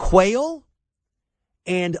 quail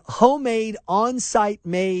and homemade, on-site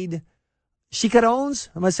made chicharrones.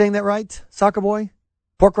 Am I saying that right? Soccer boy?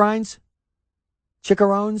 Pork rinds?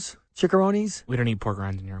 Chicharrones? Chicharrones? We don't eat pork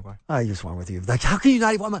rinds in Uruguay. I just went with you. Like, how can you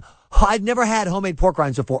not even? I'd never had homemade pork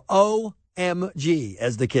rinds before. OMG,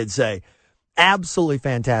 as the kids say. Absolutely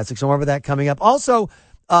fantastic. So remember that coming up. Also,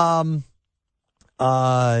 Brandon,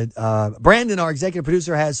 our executive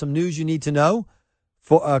producer, has some news you need to know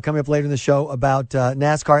for coming up later in the show about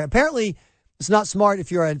NASCAR. Apparently, it's not smart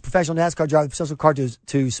if you're a professional NASCAR driver, professional car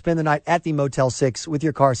to spend the night at the Motel 6 with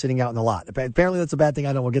your car sitting out in the lot. Apparently, that's a bad thing.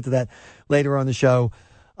 I don't. We'll get to that later on the show.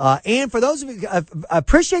 And for those of you, I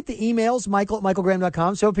appreciate the emails, Michael at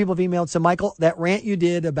michaelgraham.com. So people have emailed. So, Michael, that rant you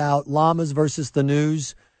did about llamas versus the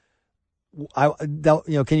news,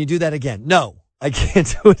 can you do that again? No, I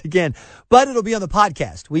can't do it again. But it'll be on the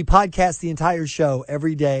podcast. We podcast the entire show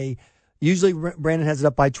every day. Usually, Brandon has it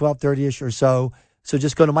up by 12:30ish or so. So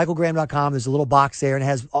just go to michaelgraham.com. There's a little box there, and it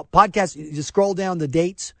has podcasts. You just scroll down the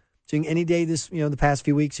dates. So any day the past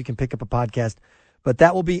few weeks, you can pick up a podcast. But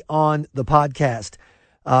that will be on the podcast.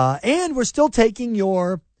 And we're still taking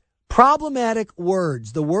your problematic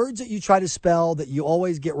words, the words that you try to spell that you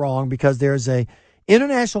always get wrong, because there's a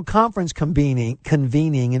international conference convening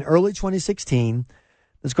in early 2016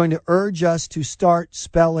 that's going to urge us to start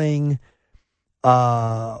spelling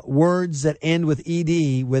words that end with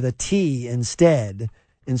ED with a T instead,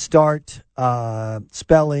 and start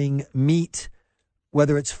spelling meat,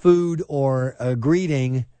 whether it's food or a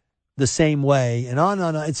greeting, the same way, and on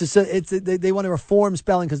and on. It's just they want to reform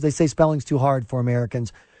spelling because they say spelling's too hard for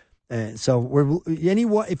Americans. And so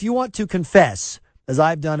if you want to confess, as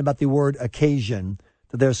I've done, about the word occasion,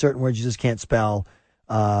 that there are certain words you just can't spell,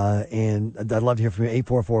 and I'd love to hear from you.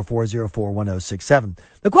 844-404-1067.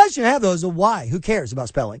 The question I have though is why? Who cares about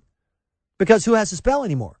spelling? Because who has to spell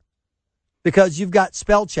anymore? Because you've got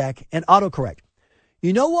spell check and autocorrect.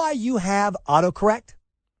 You know why you have autocorrect?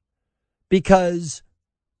 Because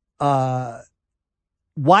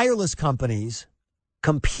wireless companies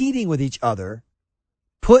competing with each other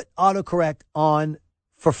put autocorrect on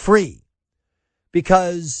for free,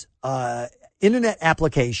 because internet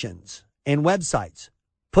applications and websites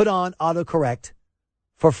put on autocorrect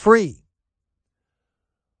for free.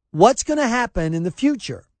 What's going to happen in the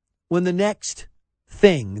future when the next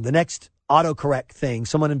autocorrect thing,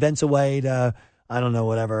 someone invents a way to, I don't know,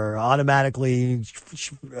 whatever, automatically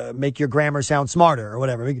make your grammar sound smarter or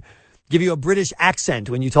whatever, give you a British accent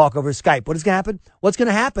when you talk over Skype? What is going to happen? What's going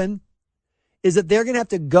to happen is that they're going to have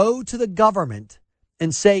to go to the government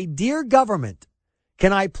and say, "Dear government,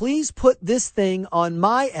 can I please put this thing on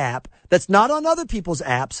my app that's not on other people's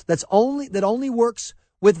apps, that only works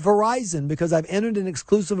with Verizon, because I've entered an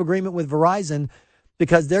exclusive agreement with Verizon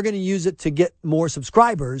because they're going to use it to get more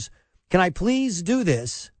subscribers. Can I please do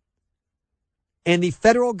this? And the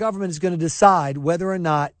federal government is going to decide whether or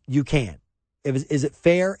not you can. Is it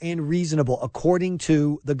fair and reasonable according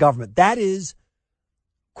to the government? That is,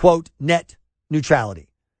 quote, net neutrality.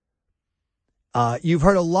 You've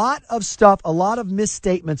heard a lot of stuff, a lot of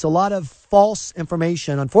misstatements, a lot of false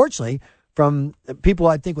information, unfortunately, from people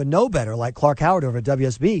I think would know better, like Clark Howard over at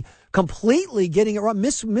WSB, completely getting it wrong,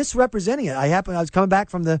 misrepresenting it. I was coming back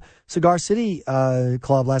from the Cigar City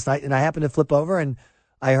Club last night, and I happened to flip over, and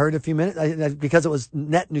I heard a few minutes, because it was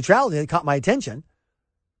net neutrality, it caught my attention.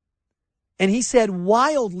 And he said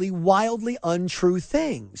wildly untrue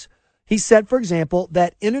things. He said, for example,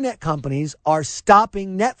 that internet companies are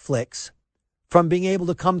stopping Netflix from being able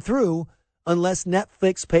to come through unless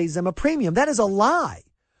Netflix pays them a premium. That is a lie.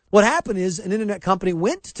 What happened is an internet company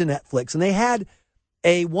went to Netflix and they had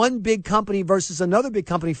a one big company versus another big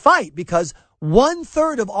company fight, because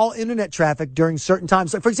 1/3 of all internet traffic during certain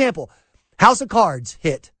times, like for example, House of Cards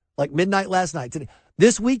hit like midnight last night.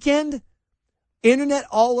 This weekend, internet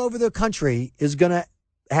all over the country is going to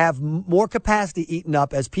have more capacity eaten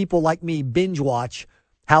up as people like me binge watch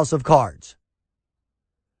House of Cards.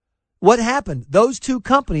 What happened? Those two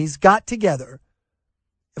companies got together,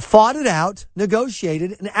 fought it out,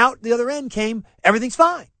 negotiated, and out the other end came, everything's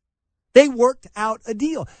fine. They worked out a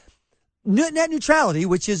deal. Net neutrality,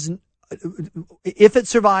 which is, if it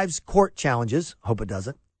survives court challenges, hope it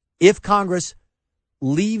doesn't, if Congress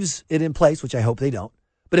leaves it in place, which I hope they don't,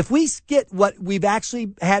 but if we get what we've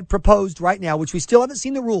actually had proposed right now, which we still haven't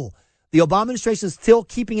seen the rule, the Obama administration is still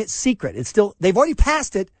keeping it secret. They've already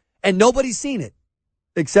passed it and nobody's seen it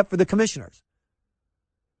except for the commissioners.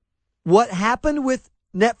 What happened with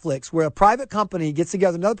Netflix, where a private company gets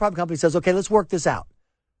together, another private company says, okay, let's work this out.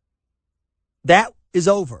 That is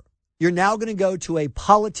over. You're now going to go to a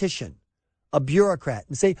politician, a bureaucrat,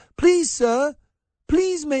 and say, please, sir,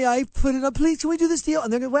 please, may I put it up? Please, can we do this deal?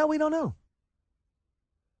 And they're going, well, we don't know.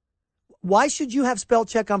 Why should you have spell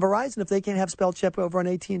check on Verizon if they can't have spell check over on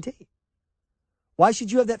AT&T? Why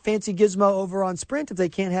should you have that fancy gizmo over on Sprint if they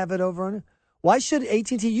can't have it over on... Why should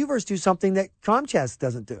AT&T Uverse do something that Comcast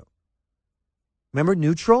doesn't do? Remember,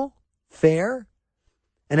 neutral, fair,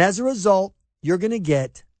 and as a result, you're going to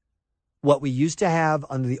get what we used to have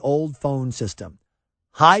under the old phone system.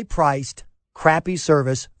 High-priced, crappy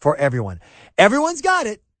service for everyone. Everyone's got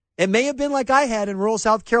it. It may have been like I had in rural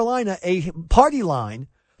South Carolina, a party line,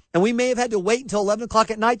 and we may have had to wait until 11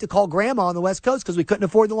 o'clock at night to call grandma on the West Coast because we couldn't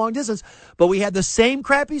afford the long distance. But we had the same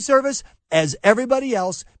crappy service as everybody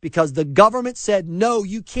else because the government said, no,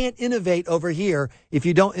 you can't innovate over here if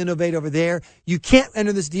you don't innovate over there. You can't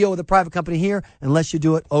enter this deal with a private company here unless you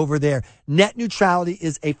do it over there. Net neutrality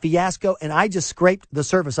is a fiasco, and I just scraped the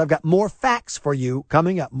surface. I've got more facts for you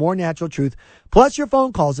coming up, more natural truth, plus your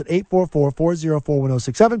phone calls at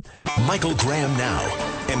 844-404-1067. Michael Graham now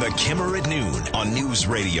and the Kimmer at Noon on News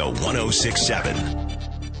Radio 106.7.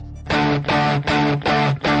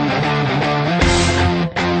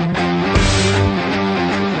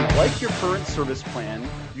 Like your current service plan,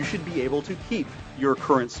 you should be able to keep your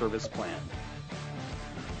current service plan.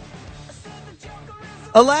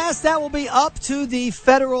 Alas, that will be up to the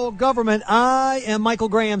federal government. I am Michael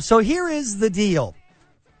Graham. So here is the deal.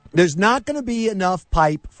 There's not going to be enough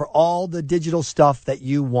pipe for all the digital stuff that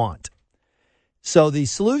you want. So the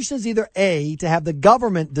solution is either A, to have the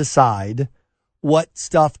government decide what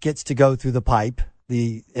stuff gets to go through the pipe,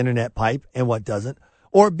 the internet pipe, and what doesn't,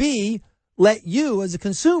 or B, let you as a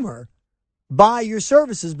consumer buy your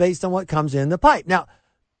services based on what comes in the pipe. Now,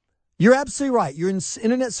 you're absolutely right. Your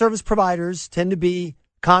internet service providers tend to be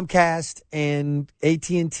Comcast and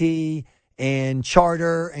AT&T and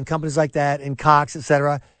Charter and companies like that and Cox, et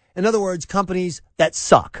cetera. In other words, companies that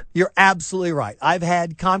suck. You're absolutely right. I've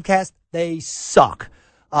had Comcast. They suck.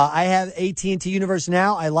 I have AT&T Universe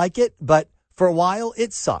now. I like it, but for a while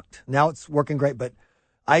it sucked. Now it's working great, but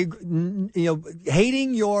hating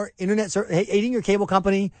your hating your cable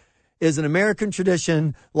company is an American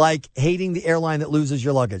tradition, like hating the airline that loses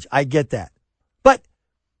your luggage. I get that. But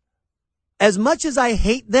as much as I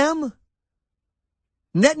hate them,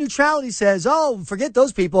 net neutrality says, oh, forget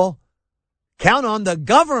those people. Count on the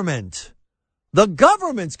government. The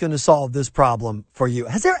government's going to solve this problem for you.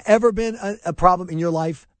 Has there ever been a problem in your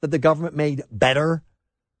life that the government made better?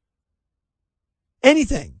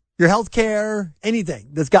 Anything. Your health care, anything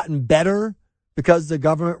that's gotten better because the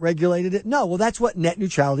government regulated it? No. Well, that's what net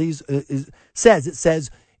neutrality says. It says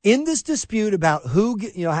In this dispute about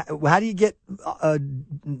how do you get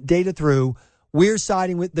data through, we're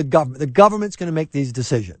siding with the government. The government's going to make these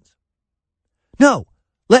decisions. No,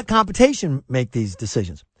 let competition make these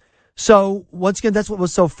decisions. So once again, that's what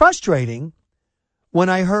was so frustrating when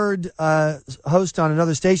I heard a host on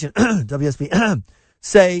another station, WSB,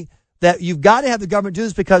 say that you've got to have the government do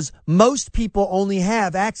this because most people only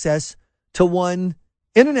have access to one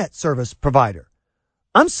internet service provider.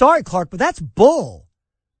 I'm sorry, Clark, but that's bull.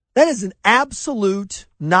 That is an absolute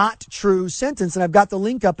not true sentence. And I've got the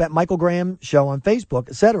link up at Michael Graham Show on Facebook,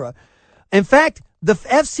 etc. In fact, the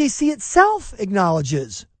FCC itself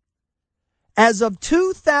acknowledges as of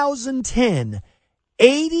 2010,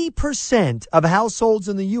 80% of households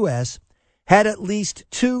in the U.S. had at least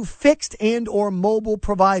two fixed and or mobile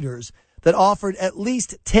providers that offered at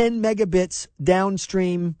least 10 megabits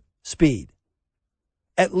downstream speed.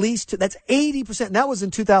 At least, that's 80%. And that was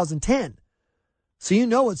in 2010. So you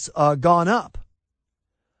know it's gone up.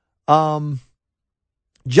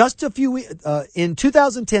 Just a few in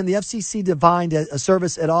 2010, the FCC defined a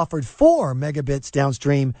service that offered 4 megabits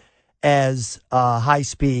downstream as high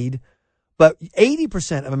speed, but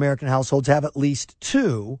 80% of American households have at least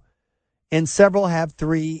 2, and several have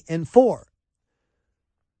 3 and 4.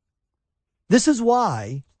 This is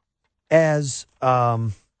why, as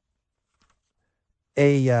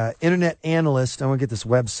internet analyst, I want to get this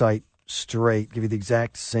website straight, give you the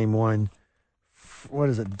exact same one. What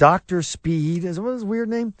is it? Dr. Speed. What is his weird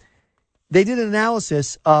name? They did an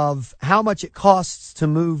analysis of how much it costs to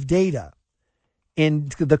move data.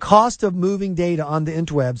 And the cost of moving data on the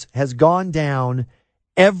interwebs has gone down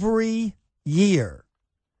every year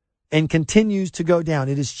and continues to go down.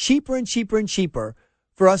 It is cheaper and cheaper and cheaper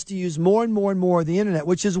for us to use more and more and more of the internet,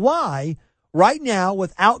 which is why right now,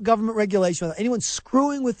 without government regulation, without anyone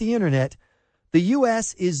screwing with the internet, the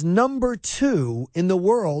U.S. is number 2 in the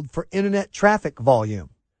world for internet traffic volume.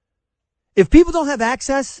 If people don't have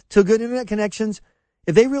access to good internet connections,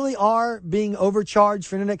 if they really are being overcharged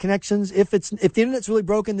for internet connections, if the internet's really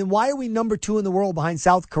broken, then why are we number 2 in the world behind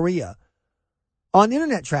South Korea on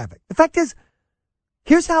internet traffic? The fact is,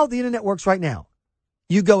 here's how the internet works right now.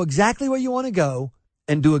 You go exactly where you want to go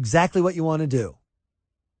and do exactly what you want to do.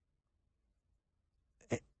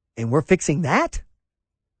 And we're fixing that?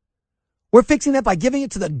 We're fixing that by giving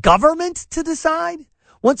it to the government to decide?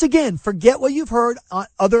 Once again, forget what you've heard on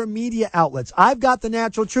other media outlets. I've got the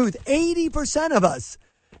natural truth. 80% of us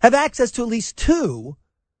have access to at least 2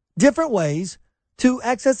 different ways to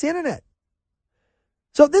access the internet.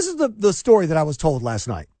 So this is the story that I was told last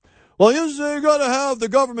night. Well, you got to have the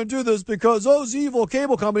government do this because those evil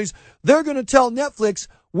cable companies, they're going to tell Netflix,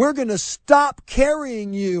 we're going to stop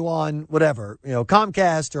carrying you on whatever,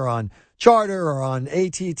 Comcast or on Charter or on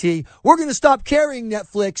AT&T. We're going to stop carrying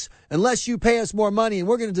Netflix unless you pay us more money, and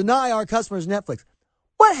we're going to deny our customers Netflix.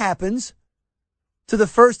 What happens to the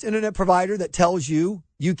first internet provider that tells you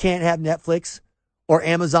you can't have Netflix or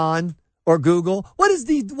Amazon or Google? What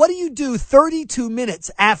do you do 32 minutes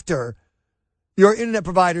after your internet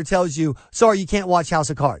provider tells you, sorry, you can't watch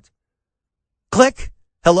House of Cards? Click.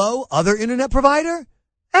 Hello, other internet provider?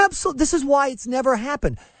 Absolutely. This is why it's never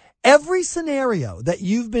happened. Every scenario that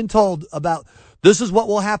you've been told about, this is what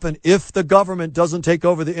will happen if the government doesn't take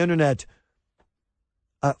over the internet.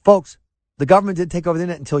 Folks, the government didn't take over the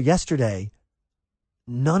internet until yesterday.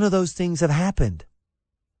 None of those things have happened.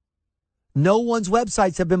 No one's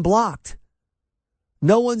websites have been blocked.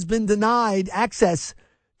 No one's been denied access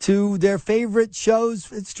to their favorite shows,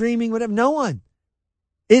 streaming, whatever. No one.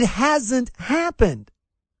 It hasn't happened.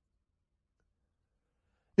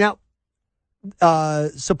 Now,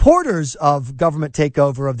 supporters of government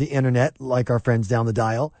takeover of the internet, like our friends down the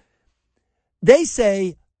dial, they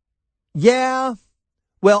say, yeah,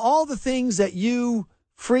 well, all the things that you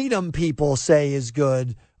freedom people say is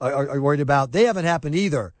good, are worried about, they haven't happened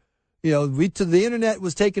either. The internet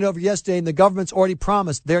was taken over yesterday, and the government's already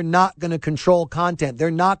promised they're not going to control content. They're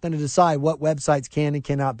not going to decide what websites can and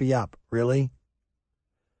cannot be up. Really?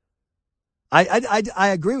 I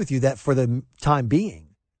agree with you that for the time being,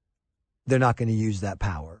 they're not going to use that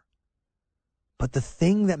power. But the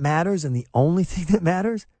thing that matters, and the only thing that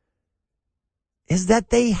matters, is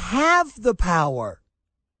that they have the power.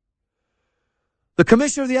 The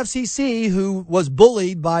commissioner of the FCC, who was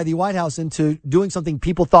bullied by the White House into doing something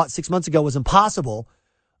people thought 6 months ago was impossible,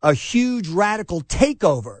 a huge radical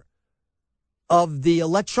takeover of the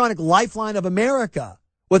electronic lifeline of America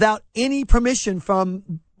without any permission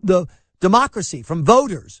from the democracy, from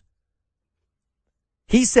voters.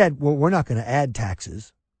 He said, well, we're not going to add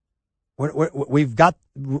taxes. We're not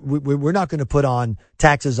going to put on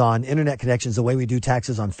taxes on internet connections the way we do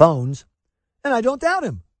taxes on phones. And I don't doubt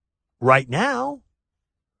him. right now,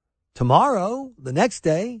 tomorrow, the next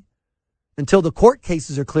day, until the court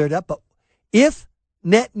cases are cleared up. But if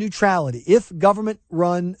net neutrality, if government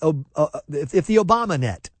run, if the Obama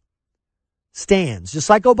net stands, just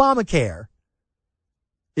like Obamacare,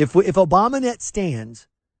 if Obama net stands,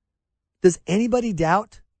 does anybody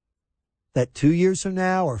doubt that 2 years from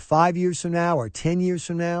now or 5 years from now or 10 years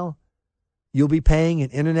from now, you'll be paying an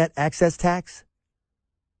internet access tax?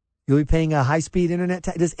 You'll be paying a high-speed internet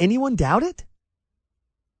tax? Does anyone doubt it?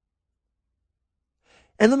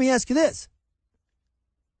 And let me ask you this.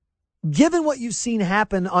 Given what you've seen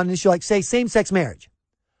happen on an issue like, say, same-sex marriage,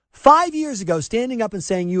 5 years ago, standing up and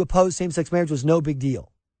saying you oppose same-sex marriage was no big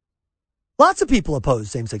deal. Lots of people opposed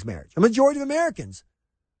same-sex marriage. A majority of Americans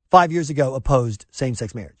 5 years ago opposed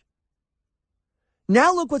same-sex marriage.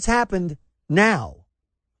 Now look what's happened now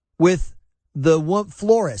with the one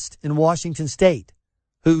florist in Washington State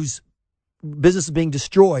whose business is being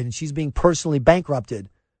destroyed and she's being personally bankrupted.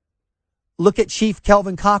 Look at Chief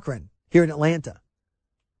Kelvin Cochran here in Atlanta.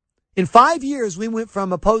 In 5 years, we went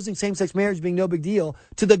from opposing same-sex marriage being no big deal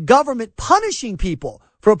to the government punishing people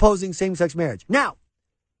for opposing same-sex marriage. Now,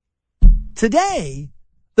 today,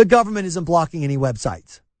 the government isn't blocking any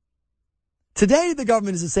websites. Today, the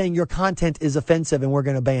government isn't saying your content is offensive and we're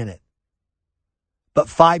going to ban it. But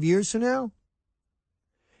 5 years from now,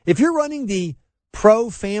 if you're running the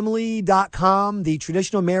profamily.com, the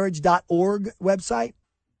traditionalmarriage.org website,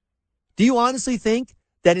 do you honestly think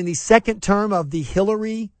that in the second term of the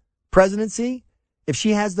Hillary presidency, if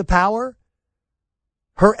she has the power,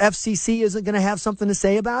 her FCC isn't going to have something to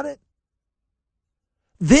say about it?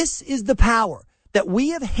 This is the power that we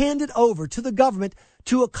have handed over to the government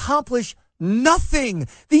to accomplish nothing.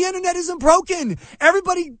 The internet isn't broken.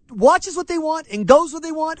 Everybody watches what they want and goes what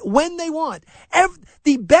they want when they want.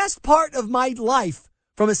 The best part of my life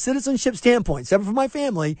from a citizenship standpoint, except for my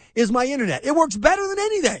family, is my internet. It works better than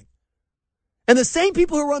anything. And the same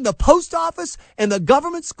people who run the post office and the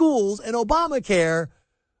government schools and Obamacare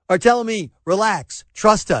are telling me, relax,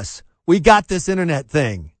 trust us. We got this internet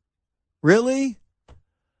thing. Really?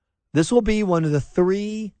 This will be one of the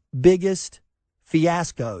three biggest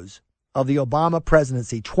fiascos of the Obama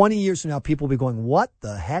presidency. 20 years from now, people will be going, what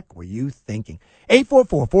the heck were you thinking?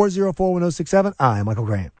 844-404-1067. I'm Michael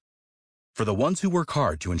Graham. For the ones who work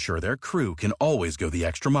hard to ensure their crew can always go the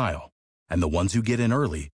extra mile, and the ones who get in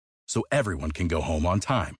early so everyone can go home on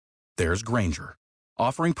time, there's Grainger,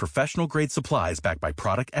 offering professional-grade supplies backed by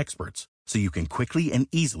product experts so you can quickly and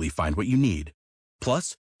easily find what you need.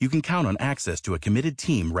 Plus, you can count on access to a committed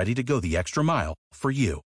team ready to go the extra mile for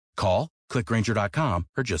you. Call, click Grainger.com,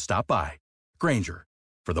 or just stop by. Grainger,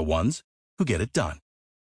 for the ones who get it done.